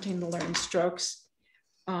attempting to learn strokes.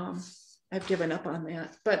 I've given up on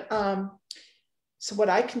that. But so what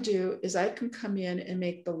I can do is I can come in and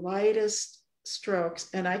make the lightest strokes,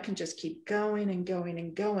 and I can just keep going and going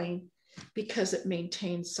and going because it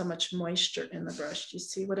maintains so much moisture in the brush. Do you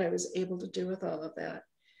see what I was able to do with all of that?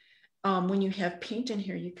 When you have paint in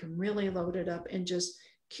here, you can really load it up and just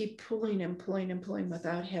keep pulling and pulling and pulling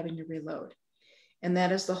without having to reload. And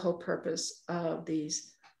that is the whole purpose of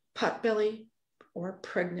these potbelly or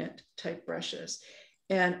pregnant type brushes.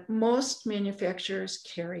 And most manufacturers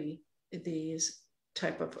carry these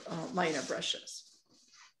type of liner brushes.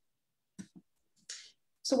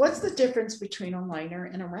 So what's the difference between a liner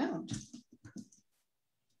and a round?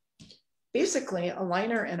 Basically, a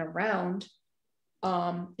liner and a round,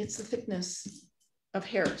 it's the thickness of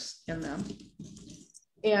hairs in them.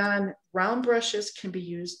 And round brushes can be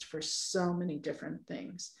used for so many different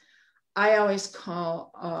things. I always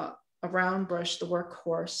call a round brush the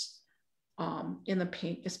workhorse in the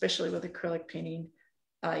paint, especially with acrylic painting.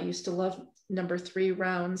 I used to love number 3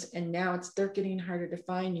 rounds, and now they're getting harder to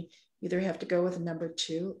find. You either have to go with a number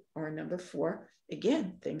 2 or a number 4.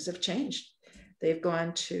 Again, things have changed. They've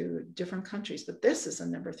gone to different countries, but this is a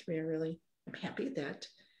number 3. I'm happy that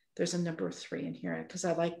there's a number 3 in here because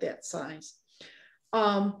I like that size.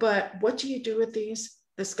 But what do you do with these?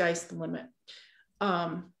 The sky's the limit.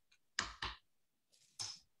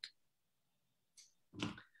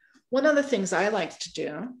 One of the things I like to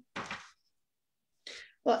do,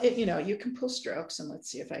 well, you can pull strokes, and let's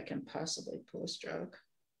see if I can possibly pull a stroke.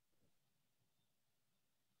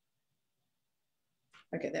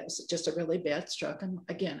 Okay, that was just a really bad stroke. And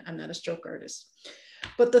again, I'm not a stroke artist,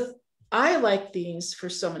 but I like these for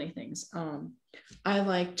so many things. I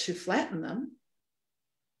like to flatten them,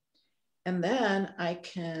 and then I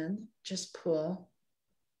can just pull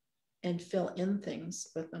and fill in things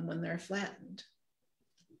with them when they're flattened.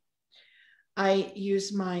 I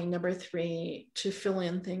use my number 3 to fill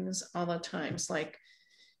in things all the times. Like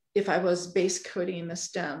if I was base coating the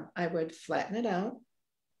stem, I would flatten it out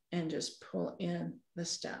and just pull in the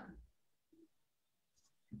stem.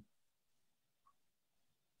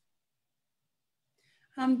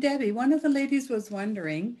 Debbie, one of the ladies was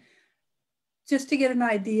wondering, just to get an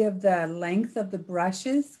idea of the length of the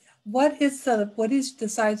brushes, what is the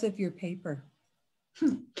size of your paper?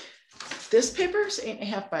 This paper is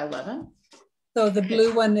 8.5 by 11. So the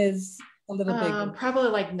blue one is a little bigger. Probably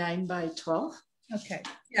like 9 by 12. Okay.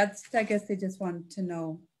 Yeah, I guess they just wanted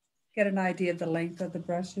to get an idea of the length of the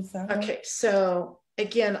brush. Is that okay? Right? So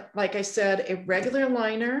again, like I said, a regular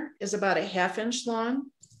liner is about a 1/2 inch long.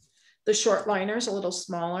 The short liner is a little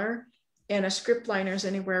smaller, and a script liner is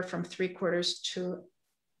anywhere from 3/4 to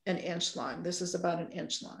 1 inch long. This is about 1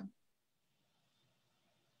 inch long.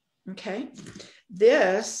 Okay,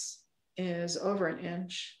 this is over 1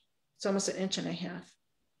 inch. It's almost 1.5 inches,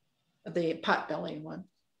 the pot belly one.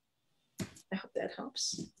 I hope that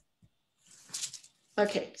helps.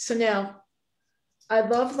 Okay, so now I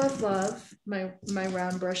love my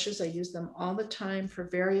round brushes. I use them all the time for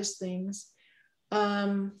various things.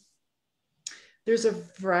 There's a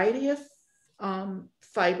variety of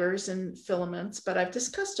fibers and filaments, but I've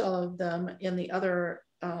discussed all of them in the other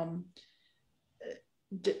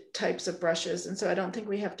types of brushes, and so I don't think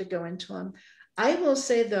we have to go into them. I will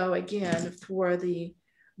say though, again, for the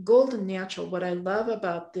Golden Natural, what I love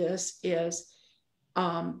about this is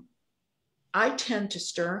I tend to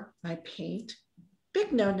stir my paint.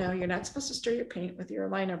 Big no-no, you're not supposed to stir your paint with your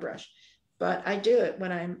liner brush, but I do it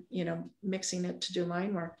when I'm, mixing it to do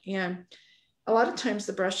line work. And a lot of times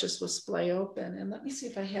the brushes will splay open. And let me see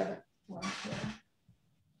if I have it.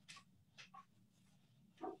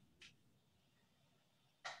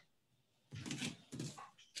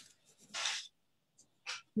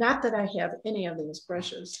 Not that I have any of these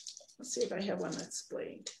brushes. Let's see if I have one that's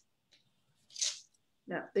splayed.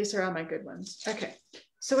 No, these are all my good ones. Okay.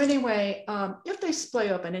 So anyway, if they splay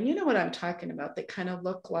open, and you know what I'm talking about, they kind of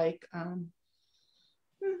look like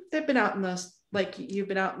they've been out in like you've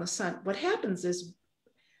been out in the sun. What happens is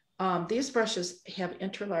these brushes have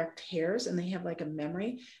interlocked hairs, and they have like a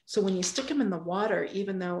memory. So when you stick them in the water,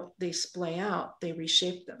 even though they splay out, they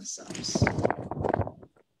reshape themselves.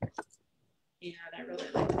 And I really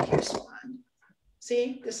really like, here's one.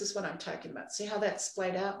 See, this is what I'm talking about. See how that's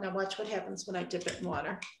splayed out? Now watch what happens when I dip it in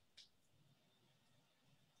water.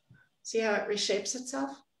 See how it reshapes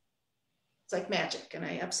itself? It's like magic, and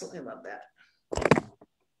I absolutely love that.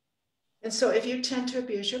 And so if you tend to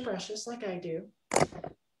abuse your brushes like I do,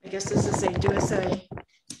 I guess this is a do as I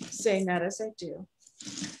say, not as I do.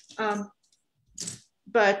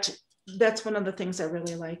 But that's one of the things I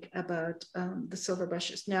really like about the silver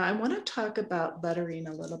brushes. Now I want to talk about lettering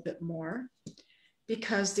a little bit more,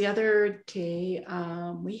 because the other day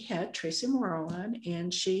we had Tracy Morrow on,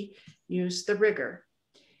 and she used the Rigger.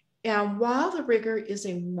 And while the Rigger is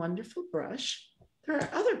a wonderful brush, there are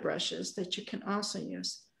other brushes that you can also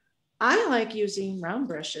use. I like using round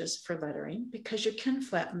brushes for lettering because you can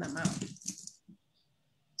flatten them out.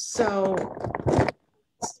 So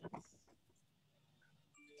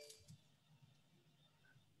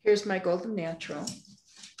here's my Golden Natural.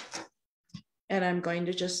 And I'm going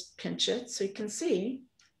to just pinch it so you can see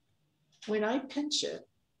when I pinch it,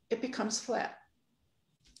 it becomes flat.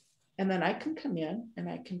 And then I can come in and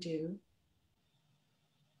I can do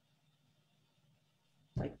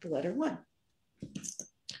like the letter 1.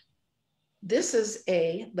 This is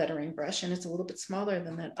a lettering brush, and it's a little bit smaller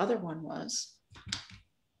than that other one was.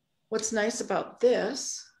 What's nice about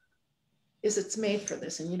this is it's made for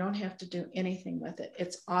this, and you don't have to do anything with it.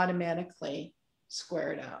 It's automatically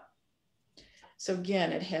squared out. So again,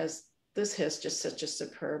 this has just such a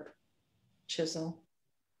superb chisel.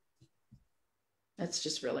 That's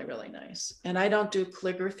just really, really nice. And I don't do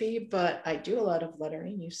calligraphy, but I do a lot of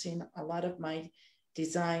lettering. You've seen a lot of my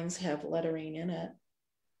designs have lettering in it.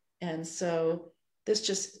 And so this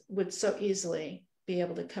just would so easily be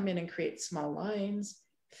able to come in and create small lines,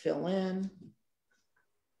 fill in.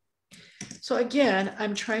 So again,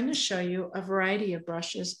 I'm trying to show you a variety of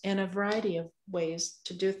brushes and a variety of ways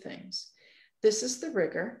to do things. This is the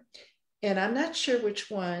Rigger, and I'm not sure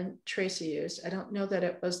which one Tracy used. I don't know that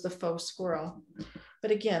it was the faux squirrel,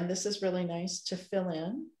 but again, this is really nice to fill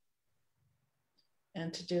in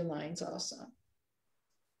and to do lines also.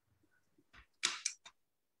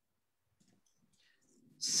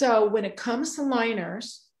 So when it comes to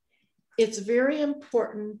liners, it's very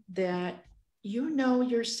important that you know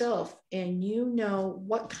yourself and you know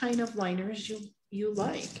what kind of liners you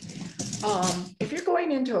like. If you're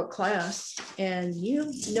going into a class and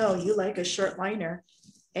you know you like a short liner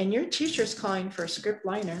and your teacher's calling for a script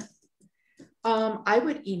liner, I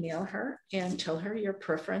would email her and tell her your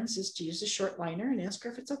preference is to use a short liner and ask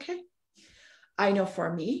her if it's okay. I know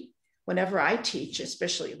for me, whenever I teach,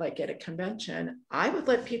 especially like at a convention, I would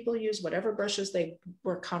let people use whatever brushes they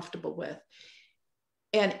were comfortable with.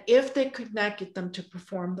 And if they could not get them to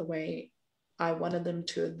perform the way I wanted them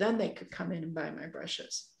to, then they could come in and buy my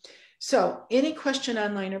brushes. So any question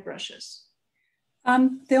on liner brushes?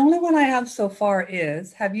 The only one I have so far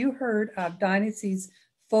is, have you heard of Dynasty's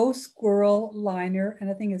Faux Squirrel Liner? And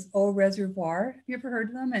I think it's Eau Reservoir. Have you ever heard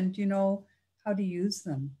of them? And do you know how to use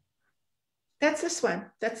them? That's this one.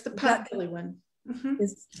 That's the Potbelly one. Mm-hmm.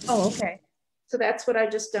 Oh, okay. So that's what I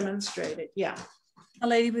just demonstrated. Yeah. A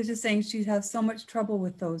lady was just saying she has so much trouble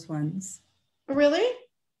with those ones. Really?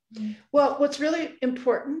 Mm-hmm. Well, what's really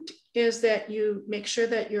important is that you make sure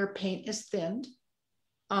that your paint is thinned,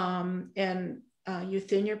 and you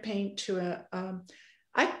thin your paint to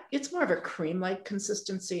it's more of a cream-like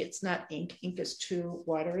consistency. It's not ink. Ink is too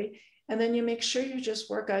watery. And then you make sure you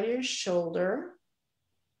just work out your shoulder.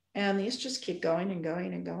 And these just keep going and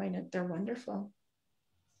going and going, and they're wonderful.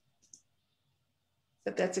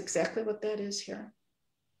 But that's exactly what that is here.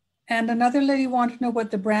 And another lady wanted to know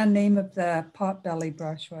what the brand name of the Potbelly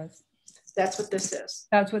brush was. That's what this is.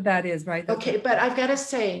 That's what that is, right? Okay, but I've got to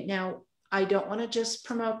say now, I don't want to just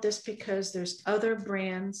promote this because there's other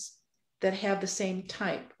brands that have the same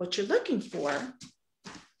type. What you're looking for,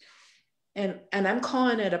 and I'm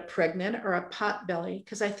calling it a pregnant or a Potbelly,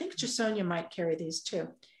 because I think Jasonia might carry these too,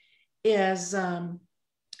 is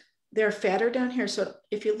they're fatter down here. So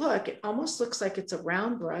if you look, it almost looks like it's a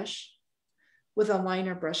round brush with a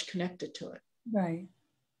liner brush connected to it. Right.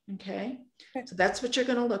 Okay. So that's what you're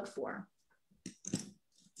going to look for.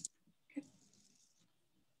 Okay.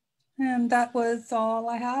 And that was all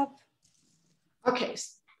I have. Okay.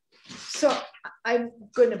 So I'm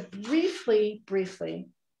going to briefly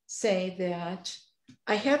say that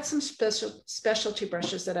I had some specialty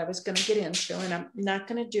brushes that I was going to get into, and I'm not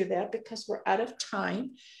going to do that because we're out of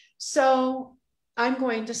time. So I'm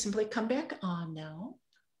going to simply come back on now,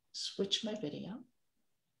 switch my video.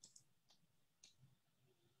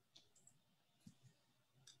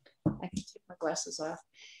 I can take my glasses off.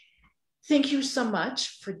 Thank you so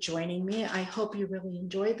much for joining me. I hope you really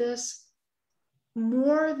enjoyed this.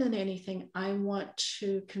 more than anything, I want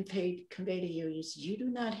to convey to you is you do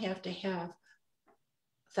not have to have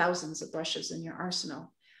thousands of brushes in your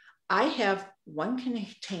arsenal. I have one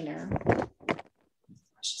container.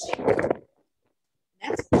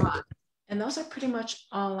 That's a lot. And those are pretty much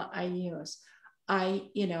all I use. I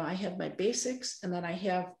have my basics, and then I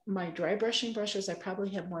have my dry brushing brushes. I probably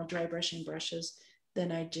have more dry brushing brushes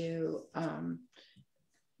than I do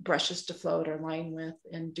brushes to float or line with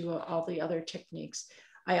and do all the other techniques.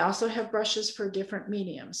 I also have brushes for different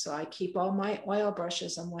mediums. So I keep all my oil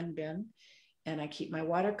brushes in one bin, and I keep my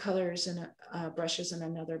watercolors and brushes in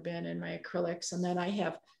another bin, and my acrylics. And then I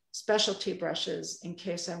have specialty brushes in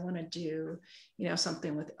case I want to do,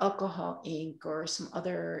 something with alcohol ink or some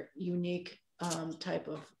other unique type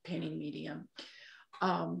of painting medium.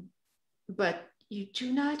 But you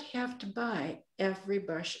do not have to buy every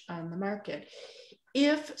brush on the market.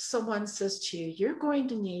 If someone says to you, you're going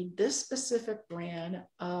to need this specific brand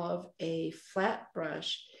of a flat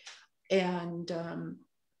brush, and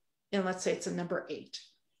let's say it's a number 8,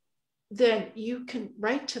 then you can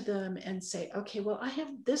write to them and say, okay, well, I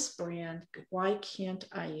have this brand. Why can't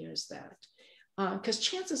I use that? Because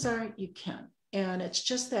chances are you can. And it's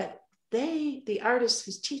just that the artist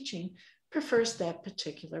who's teaching prefers that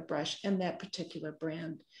particular brush and that particular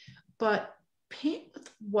brand. But paint with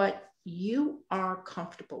what you are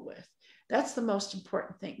comfortable with. That's the most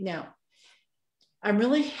important thing. Now, I'm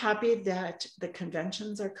really happy that the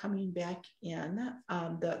conventions are coming back in.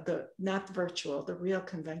 The not virtual, the real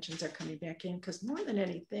conventions are coming back in, because more than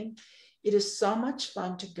anything, it is so much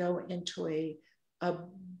fun to go into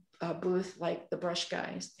a booth like the Brush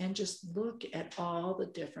Guys and just look at all the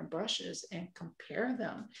different brushes and compare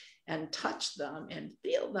them and touch them and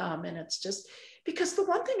feel them. And it's just because the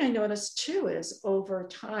one thing I noticed too is over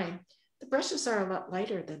time, the brushes are a lot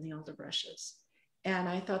lighter than the older brushes. And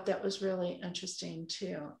I thought that was really interesting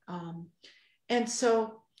too. And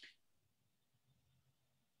so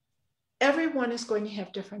everyone is going to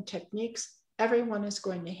have different techniques. Everyone is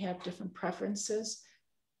going to have different preferences.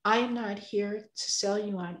 I'm not here to sell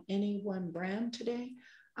you on any one brand today.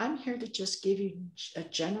 I'm here to just give you a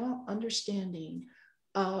general understanding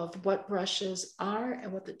of what brushes are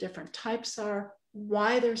and what the different types are,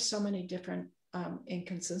 why there's so many different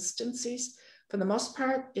inconsistencies. For the most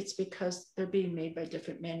part, it's because they're being made by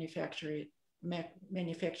different manufacturers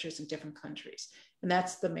in different countries. And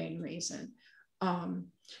that's the main reason.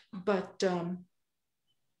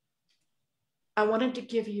 I wanted to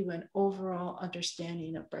give you an overall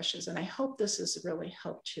understanding of brushes. And I hope this has really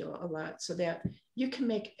helped you a lot so that you can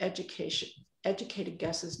make educated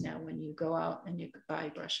guesses now when you go out and you buy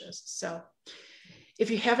brushes. So if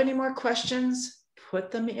you have any more questions, put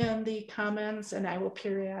them in the comments and I will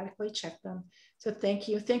periodically check them. So thank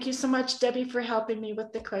you. Thank you so much, Debbie, for helping me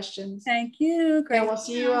with the questions. Thank you. Great. And we'll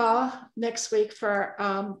see you all next week for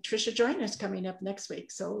Trisha Joyner's coming up next week.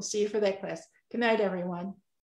 So we'll see you for that class. Good night, everyone.